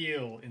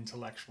real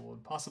intellectual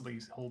would possibly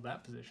hold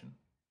that position,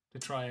 to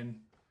try and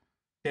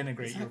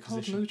denigrate your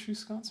position. No True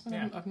Scotsman?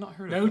 Yeah. I've not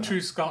heard of that. No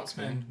True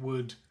Scotsman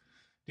would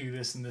do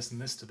this and this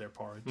and this to their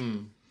porridge.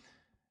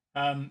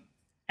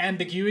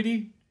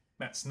 Ambiguity,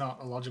 that's not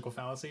a logical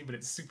fallacy, but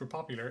it's super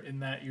popular in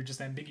that you're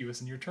just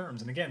ambiguous in your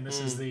terms. And again, this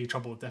is the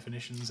trouble with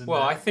definitions. And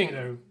I think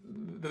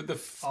the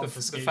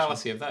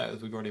fallacy of that,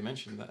 as we've already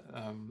mentioned, that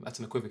that's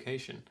an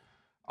equivocation.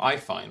 I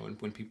find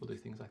when people do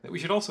things like that. We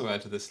should also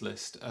add to this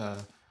list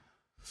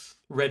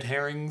red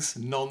herrings,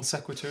 non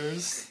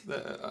sequiturs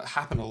that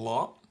happen a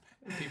lot.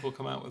 People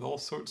come out with all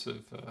sorts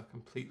of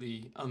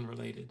completely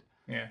unrelated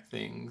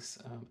things.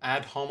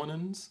 Ad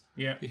hominems,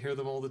 you hear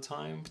them all the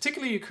time,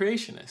 particularly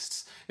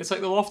creationists. It's like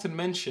they'll often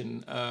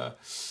mention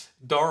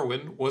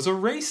Darwin was a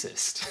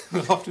racist.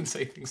 They'll often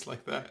say things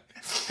like that.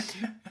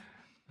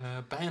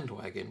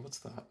 Bandwagon, what's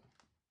that?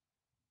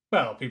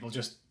 Well, people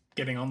just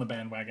getting on the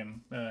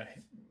bandwagon.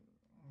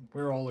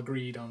 We're all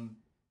agreed on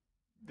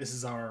this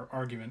is our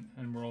argument,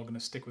 and we're all going to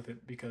stick with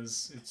it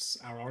because it's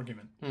our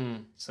argument.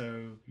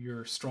 So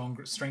you're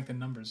strength in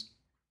numbers.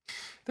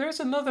 There's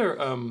another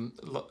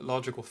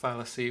logical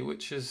fallacy,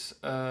 which is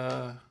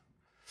I've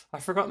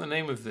forgotten the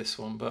name of this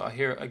one, but I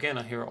hear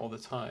it all the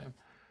time,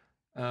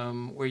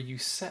 where you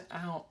set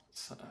out.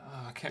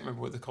 I can't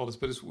remember what they're called,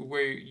 but it's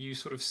where you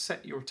sort of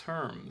set your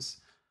terms,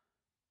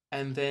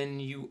 and then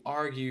you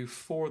argue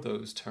for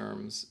those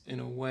terms in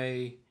a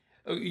way.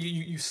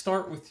 You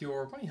start with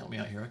your. Why don't you help me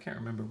out here? I can't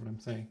remember what I'm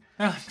saying.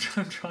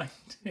 I'm trying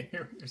to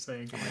hear what you're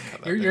saying.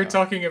 You're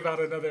talking about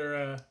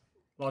another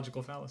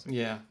logical fallacy.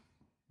 Yeah.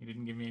 You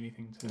didn't give me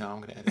anything to. No,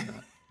 I'm going to edit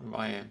that.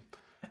 I am.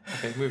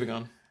 Okay, moving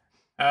on.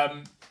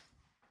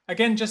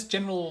 Again, just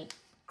general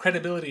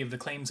credibility of the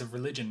claims of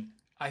religion.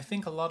 I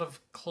think a lot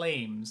of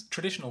claims,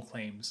 traditional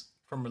claims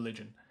from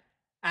religion,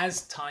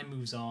 as time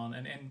moves on,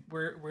 and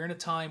we're in a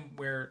time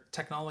where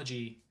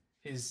technology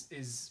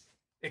is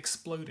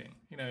exploding.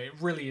 It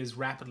really is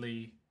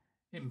rapidly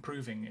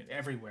improving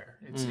everywhere.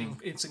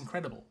 It's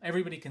incredible.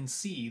 Everybody can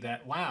see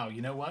that, wow,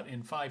 you know what?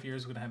 In 5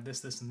 years we're going to have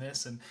this, and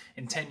this, and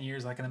in 10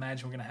 years I can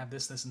imagine we're going to have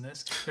this, and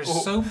this. There's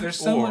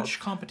so much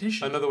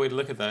competition. Another way to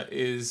look at that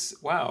is,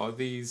 wow,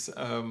 these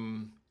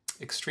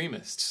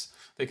extremists,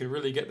 they can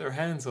really get their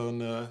hands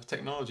on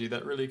technology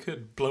that really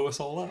could blow us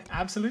all up.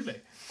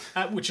 Absolutely.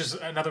 Which is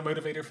another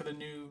motivator for the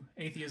new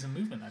atheism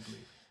movement, I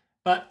believe.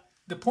 But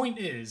the point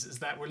is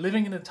that we're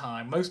living in a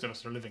time, most of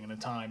us are living in a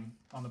time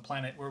on the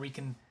planet where we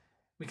can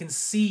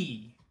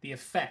see the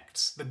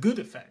effects, the good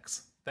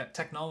effects that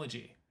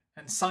technology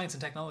and science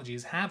and technology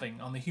is having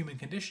on the human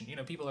condition.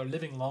 People are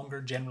living longer,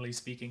 generally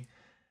speaking,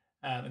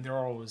 and there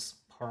are always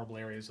horrible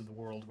areas of the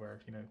world where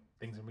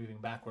things are moving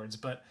backwards.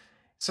 But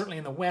certainly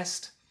in the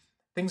West,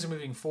 things are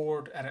moving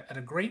forward at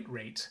a great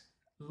rate.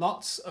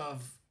 Lots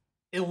of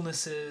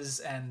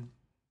illnesses and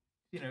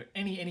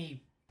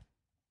any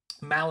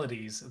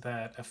maladies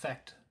that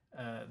affect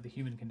the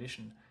human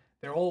condition,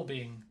 they're all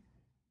being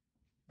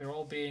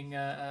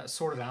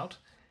sorted out,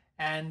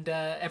 and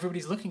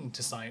everybody's looking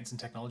to science and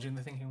technology, and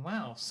they're thinking,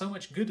 wow, so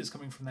much good is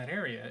coming from that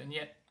area, and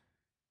yet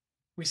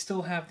we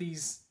still have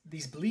these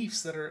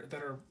beliefs that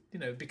are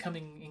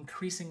becoming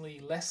increasingly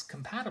less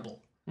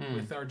compatible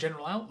with our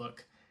general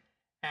outlook,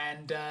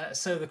 and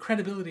so the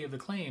credibility of the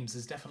claims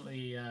is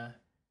definitely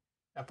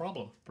a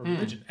problem for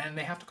religion, and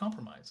they have to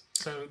compromise.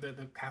 So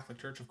the Catholic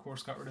Church, of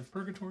course, got rid of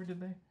purgatory, did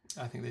they?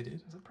 I think they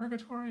did. Was it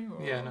purgatory?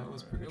 Or, yeah, no, it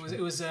was purgatory.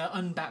 It was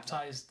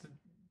unbaptized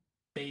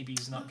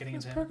babies not getting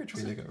into heaven.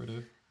 Purgatory they got rid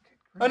of.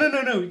 Oh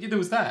no! There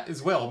was that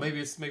as well. Maybe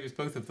it's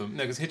both of them.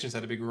 No, because Hitchens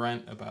had a big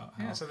rant about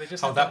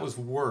how that was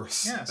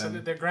worse. Yeah, so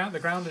the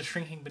ground is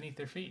shrinking beneath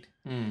their feet,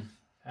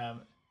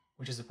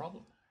 which is a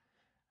problem.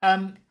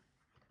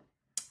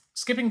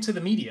 Skipping to the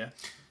media,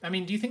 I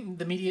mean, do you think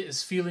the media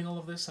is feeling all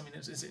of this? I mean,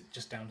 is it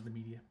just down to the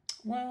media?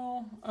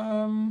 Well,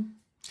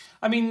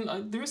 I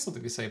mean, there is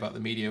something to say about the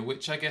media,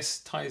 which I guess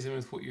ties in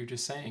with what you're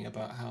just saying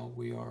about how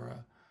we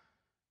are,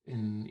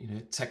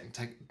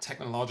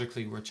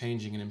 technologically we're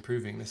changing and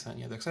improving this, that, and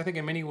the other. Because I think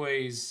in many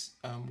ways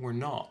we're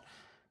not.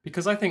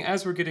 Because I think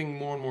as we're getting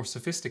more and more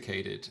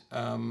sophisticated,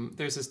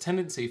 there's this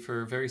tendency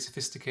for very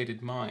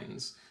sophisticated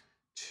minds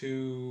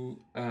to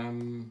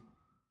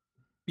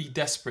be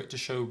desperate to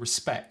show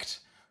respect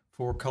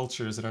for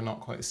cultures that are not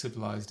quite as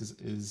civilized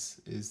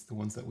is the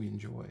ones that we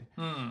enjoy.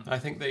 And I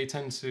think they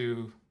tend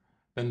to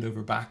bend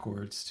over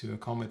backwards to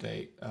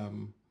accommodate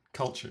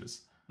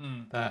cultures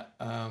that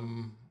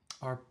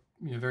are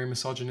very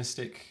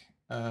misogynistic,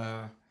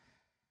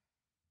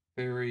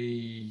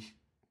 very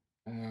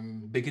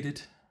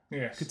bigoted,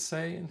 I could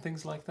say, and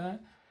things like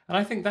that. And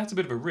I think that's a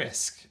bit of a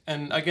risk.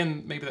 And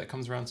again, maybe that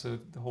comes around to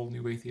the whole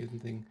new atheism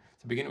thing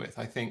to begin with.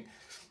 I think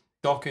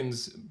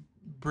Dawkins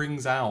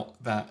brings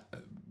out that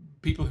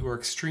people who are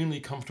extremely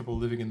comfortable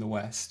living in the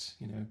West,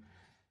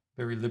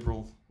 very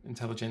liberal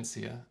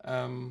intelligentsia,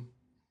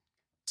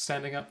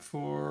 standing up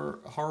for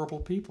horrible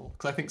people.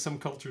 Because I think some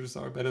cultures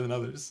are better than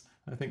others.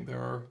 I think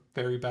there are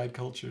very bad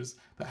cultures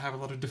that have a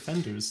lot of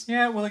defenders.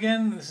 Yeah, well,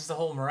 again, this is the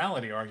whole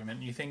morality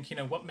argument. You think,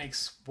 what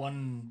makes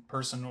one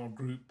person or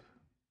group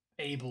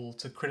able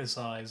to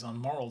criticize on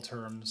moral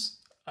terms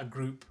a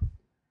group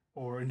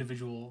or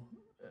individual,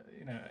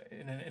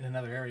 in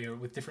another area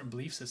with different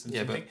belief systems.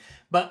 Yeah,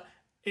 but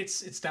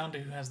it's down to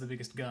who has the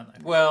biggest gun. I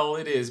think. Well,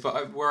 it is,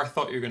 but where I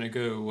thought you were going to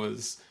go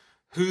was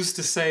who's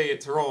to say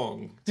it's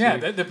wrong? Yeah,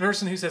 the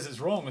person who says it's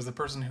wrong is the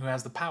person who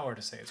has the power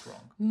to say it's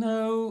wrong.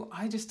 No,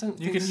 I just don't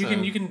think so.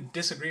 You can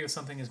disagree with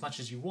something as much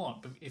as you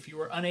want, but if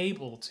you are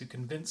unable to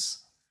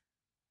convince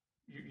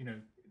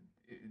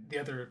the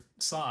other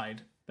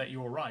side that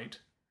you're right,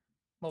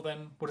 well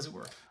then, what is it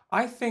worth?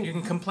 I think you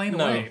can complain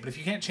away, but if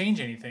you can't change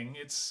anything,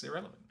 it's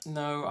irrelevant.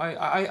 No,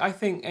 I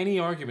think any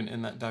argument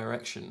in that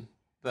direction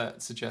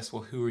that suggests,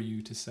 well, who are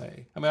you to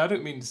say? I mean, I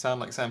don't mean to sound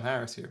like Sam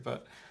Harris here,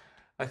 but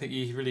I think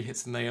he really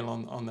hits the nail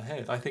on the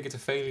head. I think it's a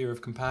failure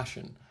of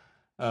compassion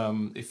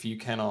if you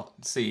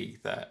cannot see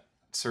that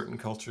certain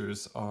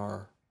cultures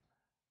are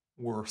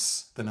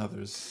worse than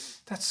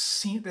others. That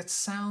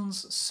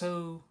sounds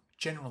so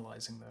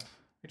generalizing, though.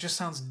 It just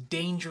sounds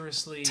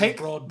dangerously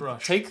broad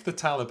brush. Take the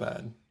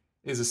Taliban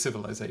is a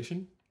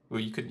civilization. Well,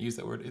 you couldn't use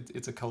that word.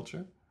 It's a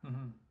culture.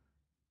 Mm-hmm.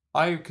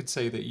 I could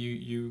say that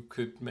you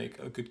could make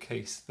a good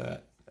case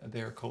that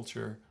they're a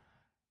culture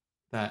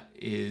that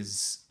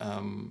is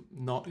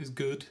not as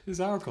good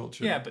as our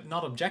culture. Yeah, but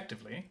not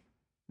objectively.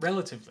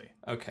 Relatively.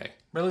 Okay.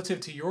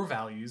 Relative to your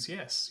values,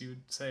 yes. You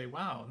would say,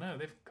 wow, no,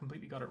 they've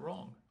completely got it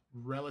wrong.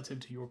 Relative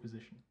to your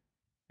position.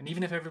 And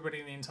even if everybody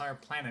in the entire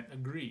planet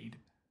agreed,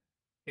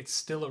 it's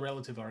still a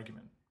relative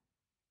argument.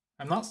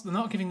 I'm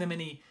not giving them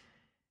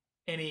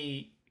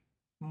any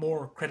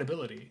more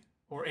credibility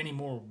or any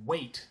more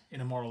weight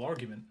in a moral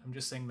argument. I'm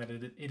just saying that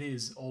it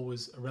is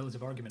always a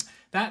relative argument.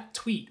 That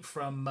tweet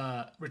from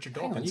Richard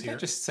Dawkins you can't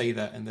just say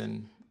that and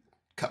then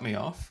cut me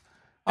off.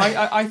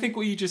 I think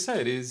what you just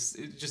said it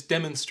just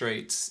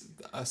demonstrates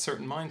a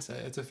certain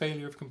mindset. It's a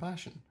failure of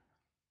compassion.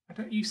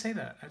 You say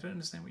that. I don't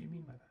understand what you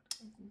mean by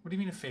that. What do you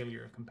mean a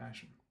failure of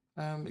compassion?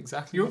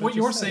 Exactly. What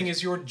you're saying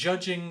is you're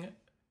judging,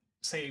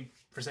 say,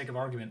 for sake of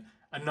argument,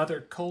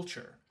 another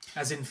culture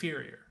as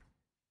inferior.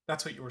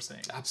 That's what you're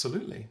saying.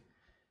 Absolutely.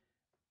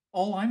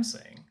 All I'm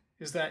saying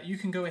is that you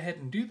can go ahead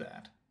and do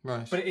that.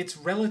 Right. But it's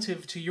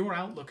relative to your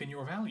outlook and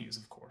your values,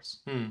 of course.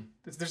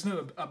 There's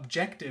no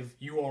objective,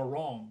 you are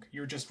wrong.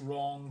 You're just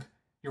wrong.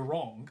 You're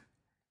wrong.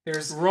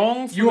 There's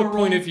wrong from your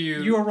point of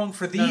view. You are wrong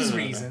for these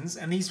reasons,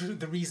 and these are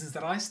the reasons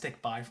that I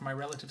stick by from my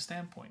relative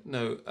standpoint.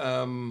 No.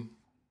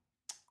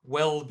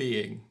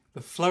 Well-being.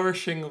 The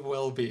flourishing of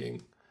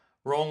well-being.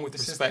 Wrong with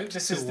respect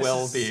to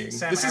well-being.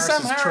 This is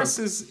Sam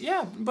Harris's.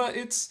 Yeah, but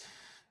it's...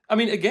 I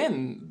mean,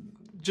 again,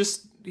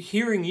 just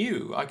hearing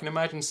you, I can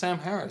imagine Sam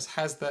Harris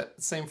has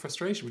that same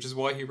frustration, which is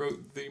why he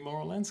wrote The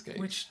Moral Landscape.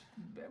 Which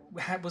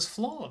was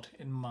flawed,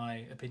 in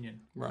my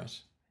opinion. Right.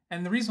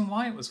 And the reason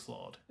why it was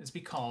flawed is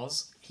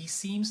because he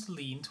seems to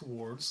lean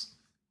towards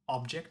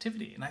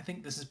objectivity. And I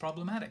think this is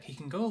problematic. He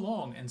can go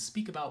along and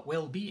speak about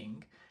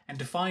well-being and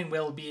define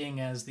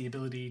well-being as the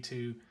ability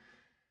to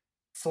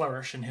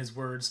flourish, in his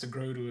words, to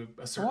grow to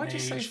a certain age. Why'd you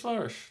say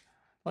flourish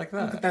like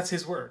that? Well, that's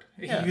his word.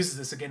 Yeah. He uses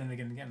this again and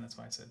again and again. That's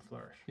why I said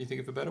flourish. You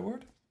think of a better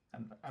word?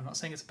 I'm not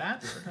saying it's a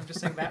bad word. I'm just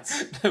saying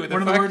that's one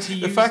of the words he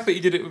used. The fact that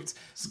you did it with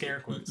scare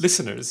quotes.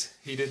 Listeners,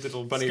 he did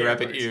little bunny scare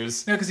rabbit quotes.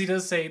 Ears. No, because he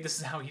does say this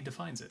is how he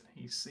defines it.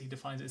 He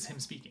defines it as him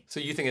speaking. So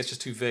you think it's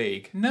just too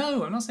vague?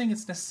 No, I'm not saying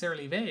it's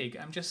necessarily vague.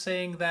 I'm just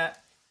saying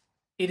that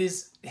it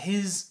is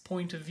his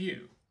point of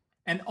view.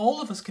 And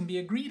all of us can be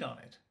agreed on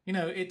it.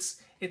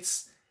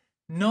 It's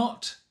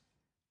not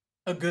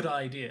a good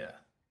idea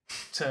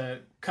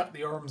to cut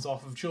the arms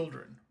off of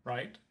children,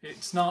 right?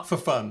 It's not... For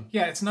fun.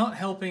 Yeah, it's not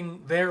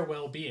helping their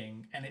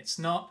well-being, and it's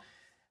not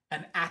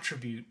an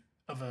attribute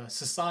of a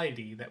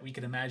society that we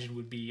could imagine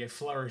would be a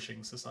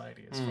flourishing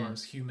society as far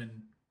as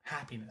human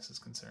happiness is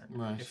concerned,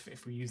 right.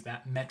 if we use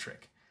that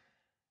metric.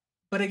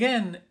 But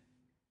again,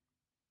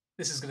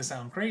 this is going to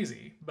sound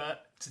crazy,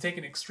 but to take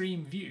an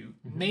extreme view,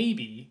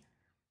 maybe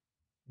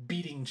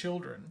beating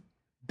children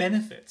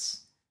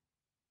benefits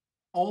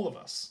all of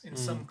us in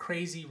some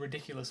crazy,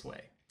 ridiculous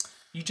way.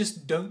 You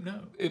just don't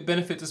know. It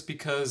benefits us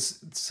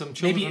because some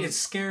children... Maybe it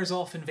scares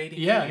off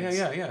invading aliens.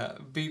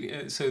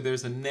 Yeah. So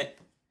there's a net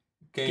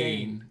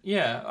gain.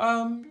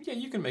 Yeah.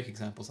 You can make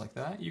examples like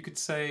that. You could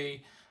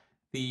say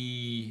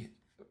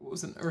what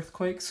was it, an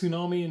earthquake,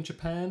 tsunami in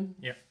Japan?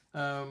 Yeah.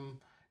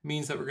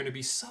 Means that we're going to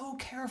be so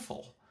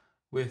careful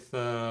with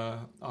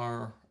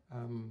our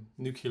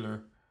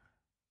nuclear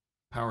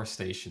power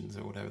stations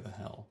or whatever the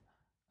hell,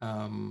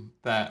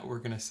 that we're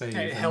going to save.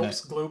 It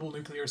helps global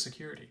nuclear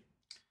security.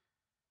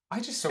 I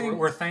just So think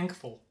we're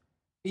thankful.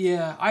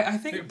 Yeah, I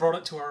think it brought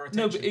it to our attention.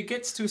 No, but it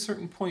gets to a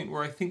certain point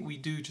where I think we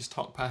do just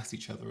talk past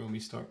each other when we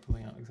start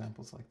pulling out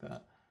examples like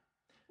that.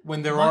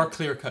 When there are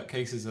clear-cut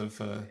cases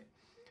of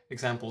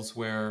examples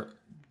where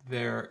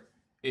there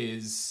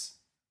is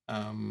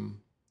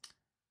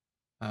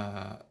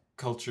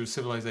cultures,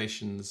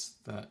 civilizations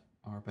that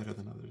are better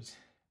than others.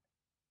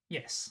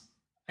 Yes.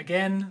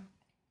 Again,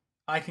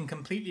 I can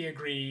completely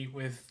agree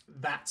with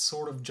that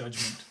sort of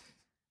judgment.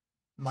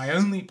 My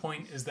only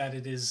point is that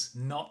it is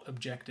not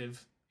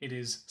objective. It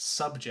is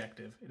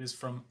subjective. It is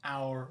from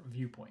our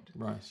viewpoint.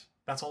 Right.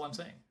 That's all I'm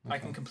saying. Okay. I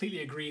can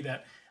completely agree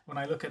that when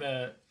I look at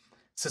a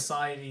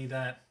society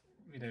that,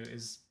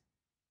 is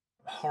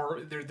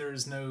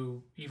there's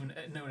no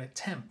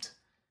attempt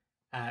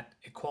at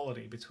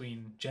equality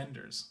between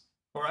genders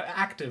or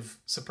active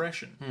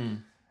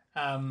suppression.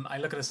 I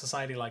look at a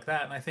society like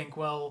that and I think,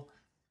 well,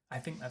 I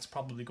think that's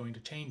probably going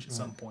to change at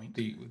some point.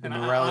 The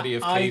morality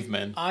of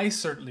cavemen. I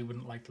certainly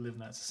wouldn't like to live in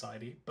that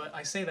society, but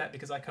I say that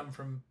because I come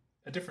from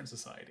a different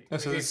society. Oh,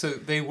 so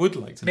they would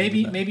like to live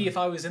in that. Maybe if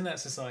I was in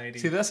that society...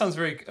 See, that sounds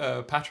very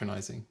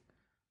patronizing.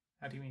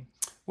 How do you mean?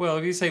 Well,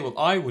 if you say, well,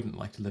 I wouldn't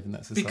like to live in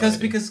that society.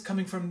 Because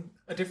coming from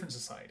a different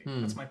society.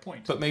 That's my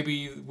point. But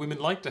maybe women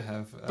like to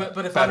have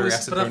if battery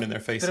acid thrown in their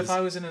faces. But if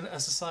I was in a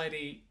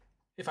society,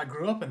 if I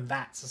grew up in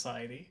that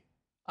society,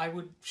 I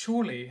would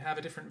surely have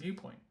a different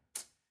viewpoint.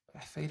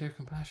 Failure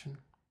compassion.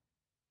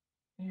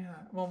 Yeah,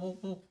 well,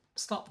 we'll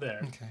stop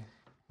there. Okay.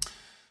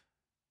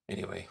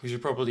 Anyway, we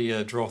should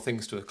probably draw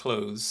things to a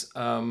close.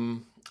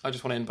 I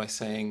just want to end by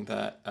saying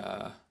that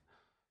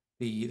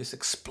this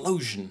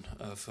explosion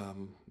of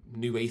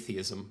new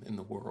atheism in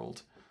the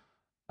world,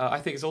 I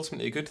think is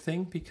ultimately a good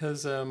thing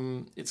because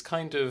it's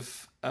kind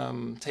of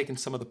taken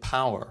some of the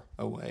power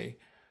away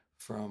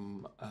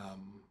from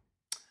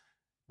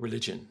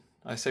religion.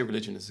 I say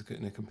religion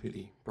in a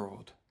completely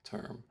broad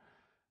term.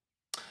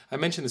 I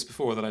mentioned this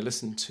before that I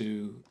listened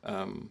to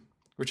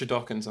Richard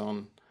Dawkins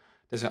on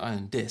Desert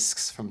Island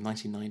Discs from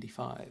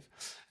 1995.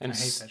 And I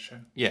hate that show.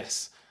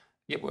 Yes.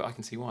 Yeah, well, I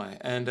can see why.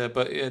 And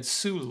but it had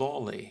Sue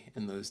Lawley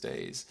in those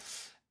days.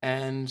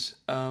 And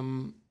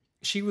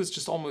she was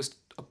just almost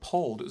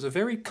appalled. It was a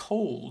very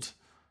cold,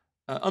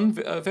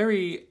 a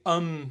very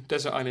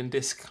un-Desert Island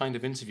Disc kind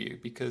of interview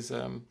because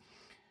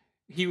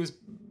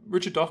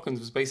Richard Dawkins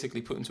was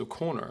basically put into a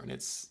corner, and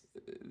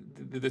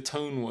the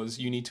tone was,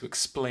 you need to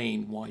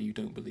explain why you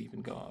don't believe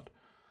in God.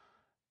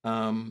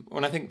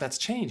 And I think that's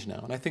changed now,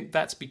 and I think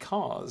that's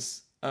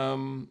because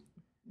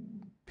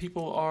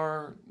people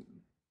are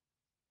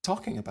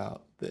talking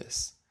about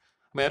this.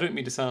 I mean, I don't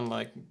mean to sound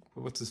like,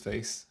 what's his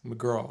face,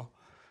 McGraw,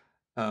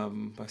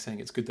 by saying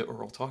it's good that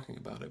we're all talking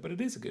about it, but it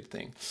is a good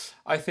thing.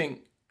 I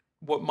think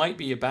what might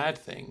be a bad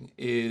thing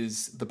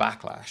is the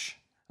backlash.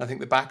 I think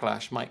the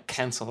backlash might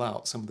cancel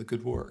out some of the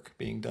good work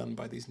being done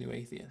by these new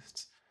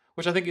atheists,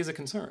 which I think is a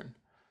concern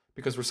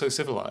because we're so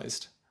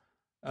civilized.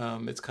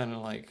 It's kind of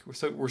like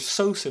we're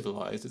so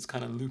civilized. It's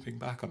kind of looping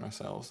back on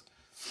ourselves.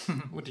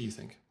 What do you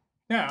think?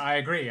 Yeah, I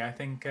agree. I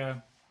think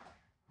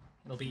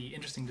it'll be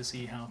interesting to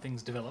see how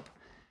things develop.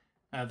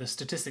 The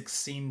statistics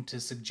seem to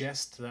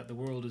suggest that the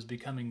world is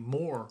becoming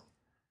more,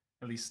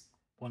 at least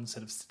one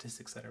set of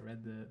statistics that I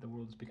read, the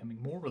world is becoming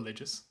more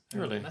religious,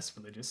 less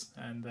religious,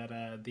 and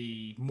that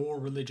the more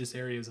religious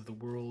areas of the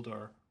world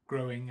are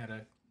growing at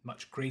a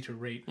much greater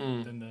rate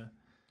than the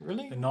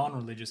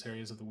non-religious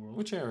areas of the world.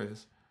 Which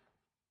areas?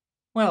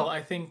 Well,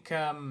 I think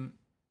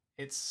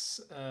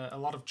it's a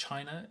lot of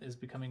China is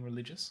becoming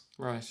religious.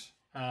 Right.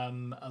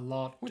 A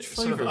lot Which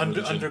sort of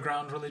religion?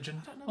 Underground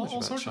religion. I don't know much all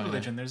about sorts China. of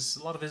religion. There's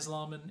a lot of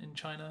Islam in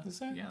China. Is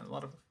there? Yeah, a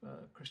lot of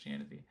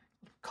Christianity,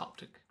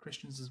 Coptic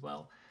Christians as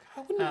well. I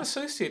wouldn't have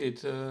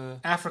associated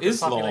Africa's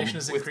Islam population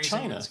is with increasing.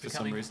 China It's for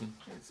some reason.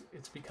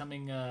 It's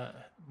becoming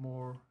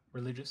more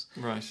religious.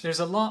 Right. There's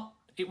a lot.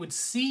 It would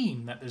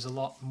seem that there's a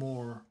lot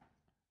more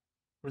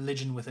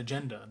religion with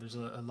agenda. There's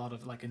a lot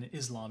of, like in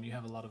Islam, you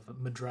have a lot of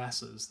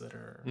madrasas that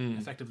are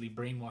effectively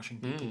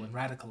brainwashing people and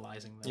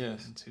radicalizing them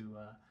into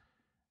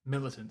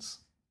militants.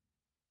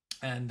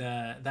 And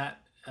that,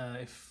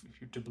 if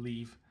you're to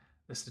believe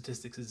the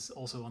statistics, is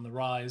also on the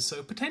rise.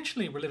 So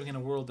potentially we're living in a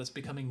world that's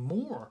becoming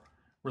more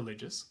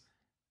religious,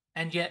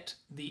 and yet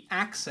the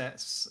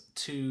access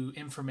to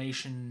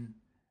information,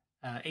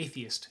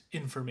 atheist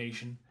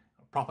information,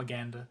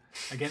 propaganda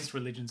against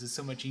religions is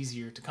so much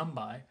easier to come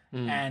by.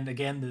 And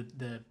again,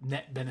 the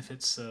net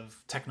benefits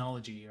of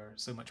technology are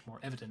so much more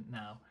evident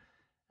now.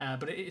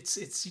 But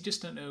it's you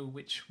just don't know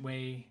which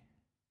way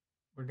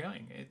we're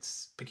going.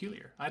 It's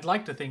peculiar. I'd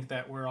like to think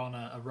that we're on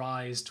a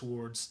rise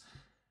towards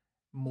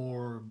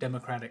more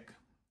democratic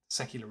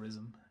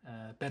secularism,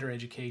 better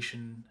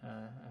education,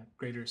 a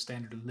greater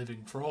standard of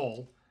living for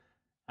all.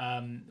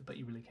 But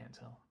you really can't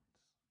tell.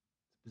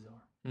 It's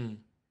bizarre.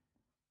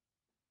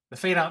 the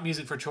fade out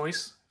music for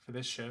choice for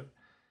this show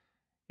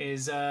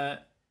is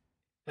a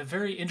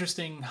very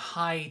interesting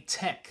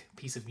high-tech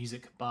piece of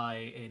music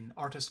by an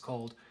artist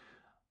called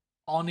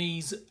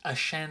Oni's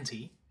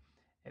Ashanti.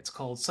 It's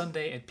called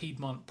Sunday at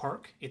Piedmont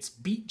Park. It's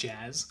beat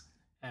jazz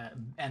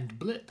and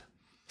blip.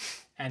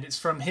 And it's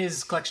from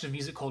his collection of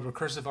music called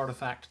Recursive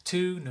Artifact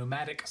 2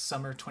 Nomadic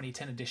Summer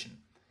 2010 Edition.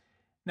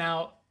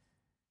 Now,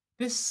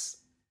 this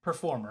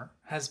performer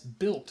has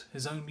built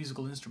his own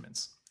musical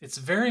instruments. It's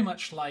very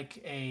much like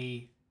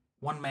a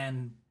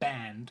one-man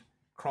band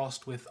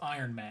crossed with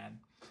Iron Man.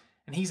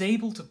 And he's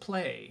able to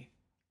play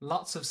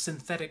lots of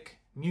synthetic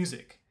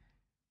music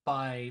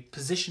by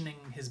positioning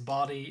his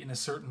body in a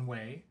certain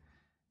way,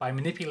 by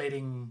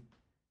manipulating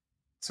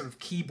sort of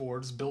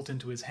keyboards built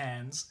into his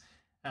hands,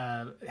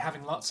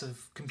 having lots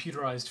of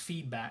computerized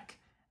feedback.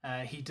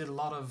 He did a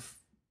lot of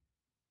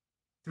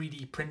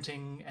 3D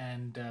printing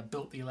and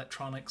built the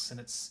electronics, and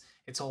it's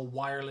all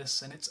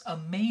wireless, and it's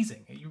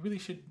amazing. You really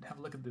should have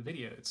a look at the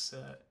video. It's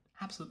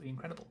absolutely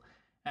incredible.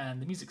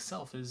 And the music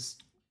itself is,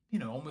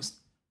 almost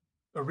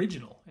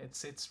original.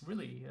 It's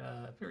really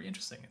very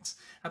interesting.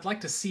 I'd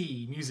like to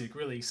see music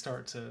really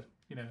start to,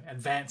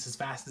 advance as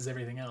fast as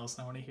everything else.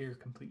 And I want to hear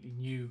completely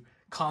new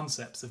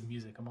concepts of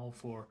music. I'm all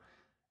for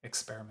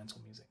experimental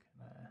music.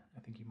 I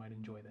think you might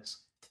enjoy this.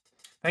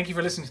 Thank you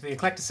for listening to The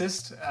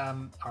Eclecticist.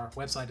 Our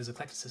website is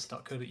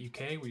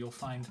eclecticist.co.uk, where you'll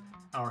find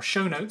our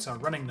show notes, our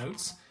running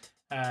notes.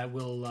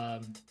 We'll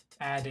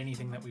add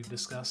anything that we've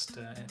discussed,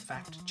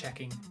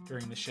 fact-checking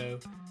during the show.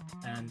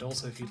 And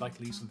also, if you'd like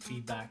to leave some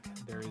feedback,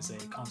 there is a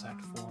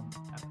contact form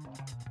at the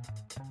bottom.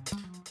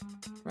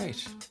 Right.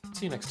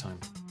 See you next time.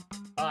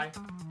 Bye.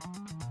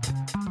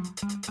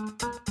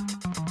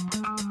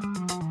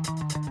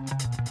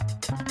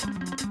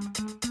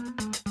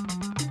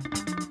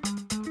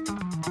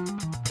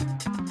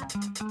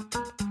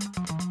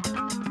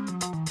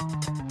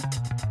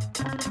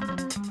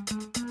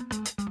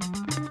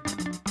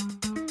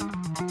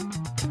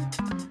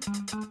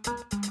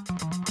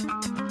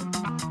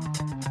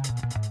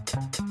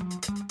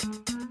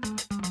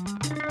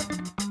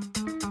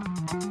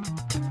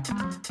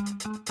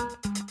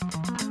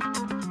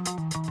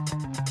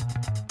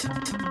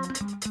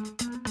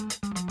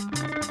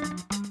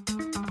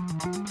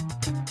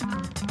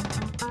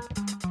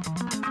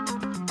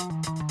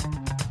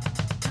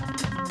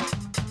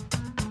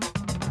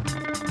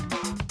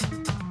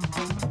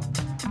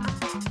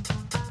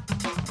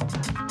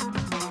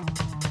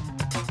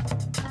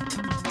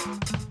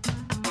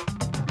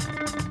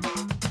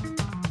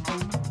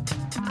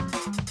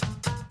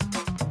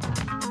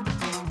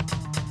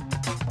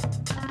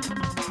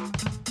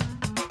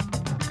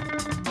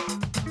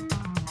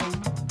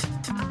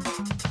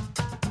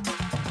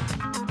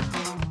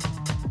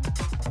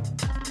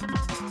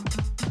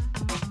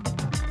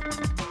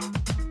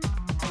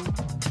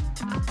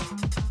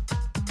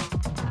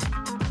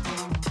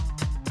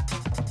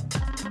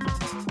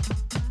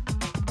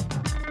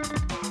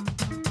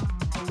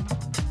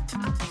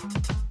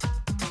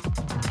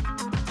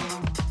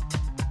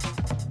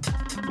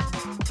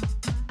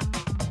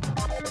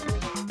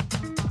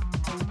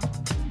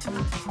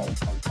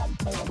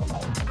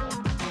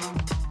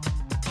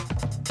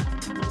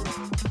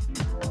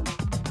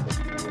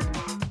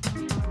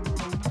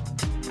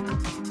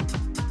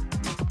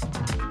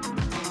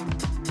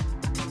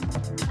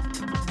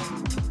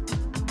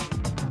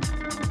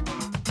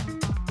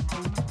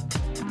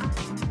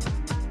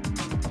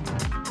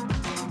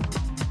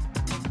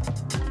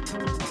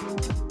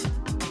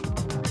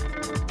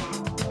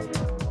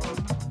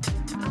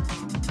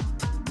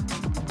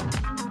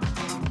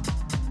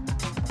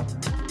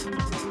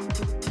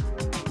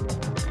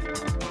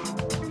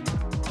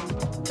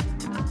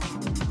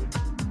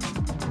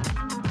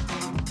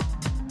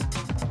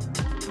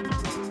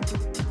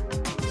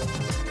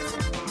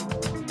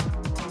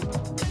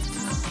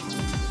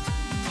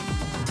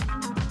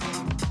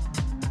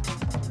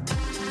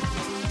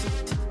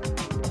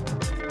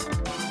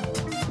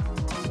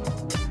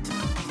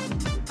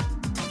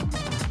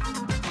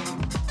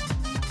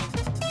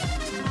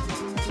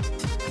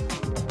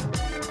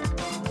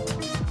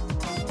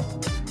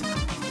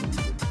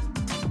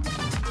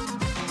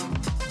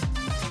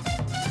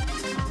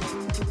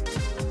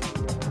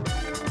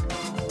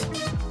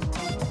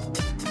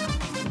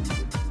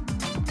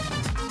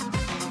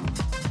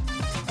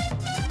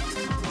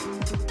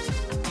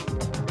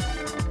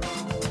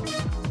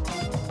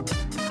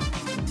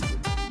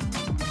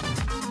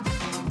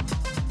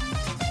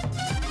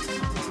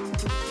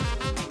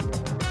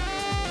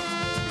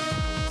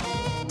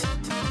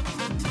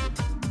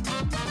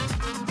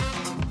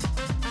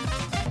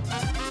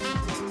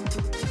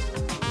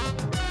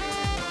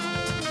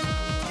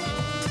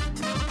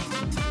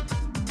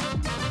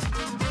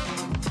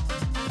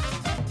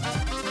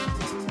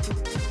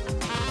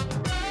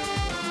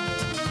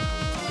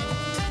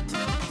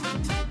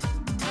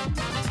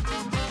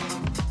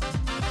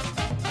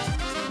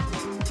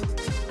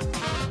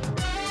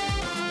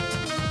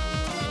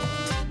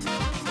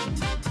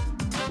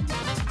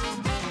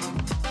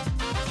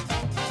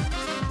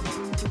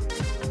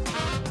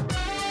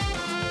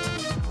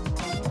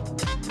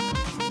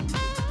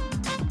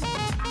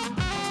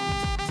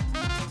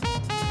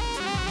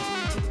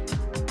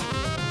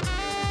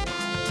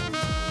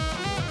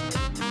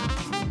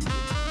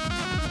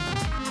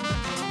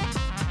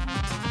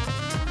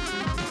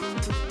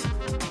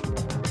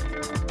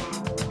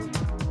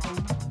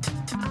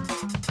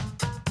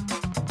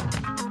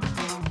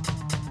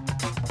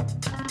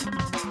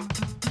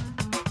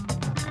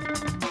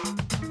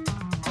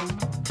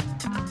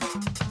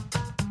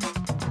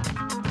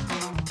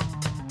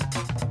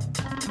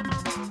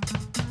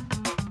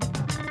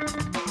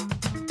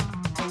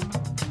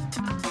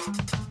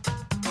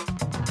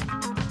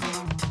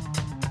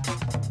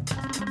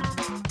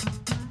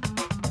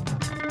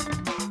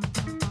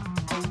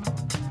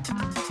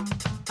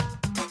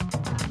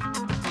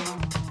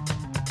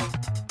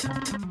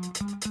 Bye.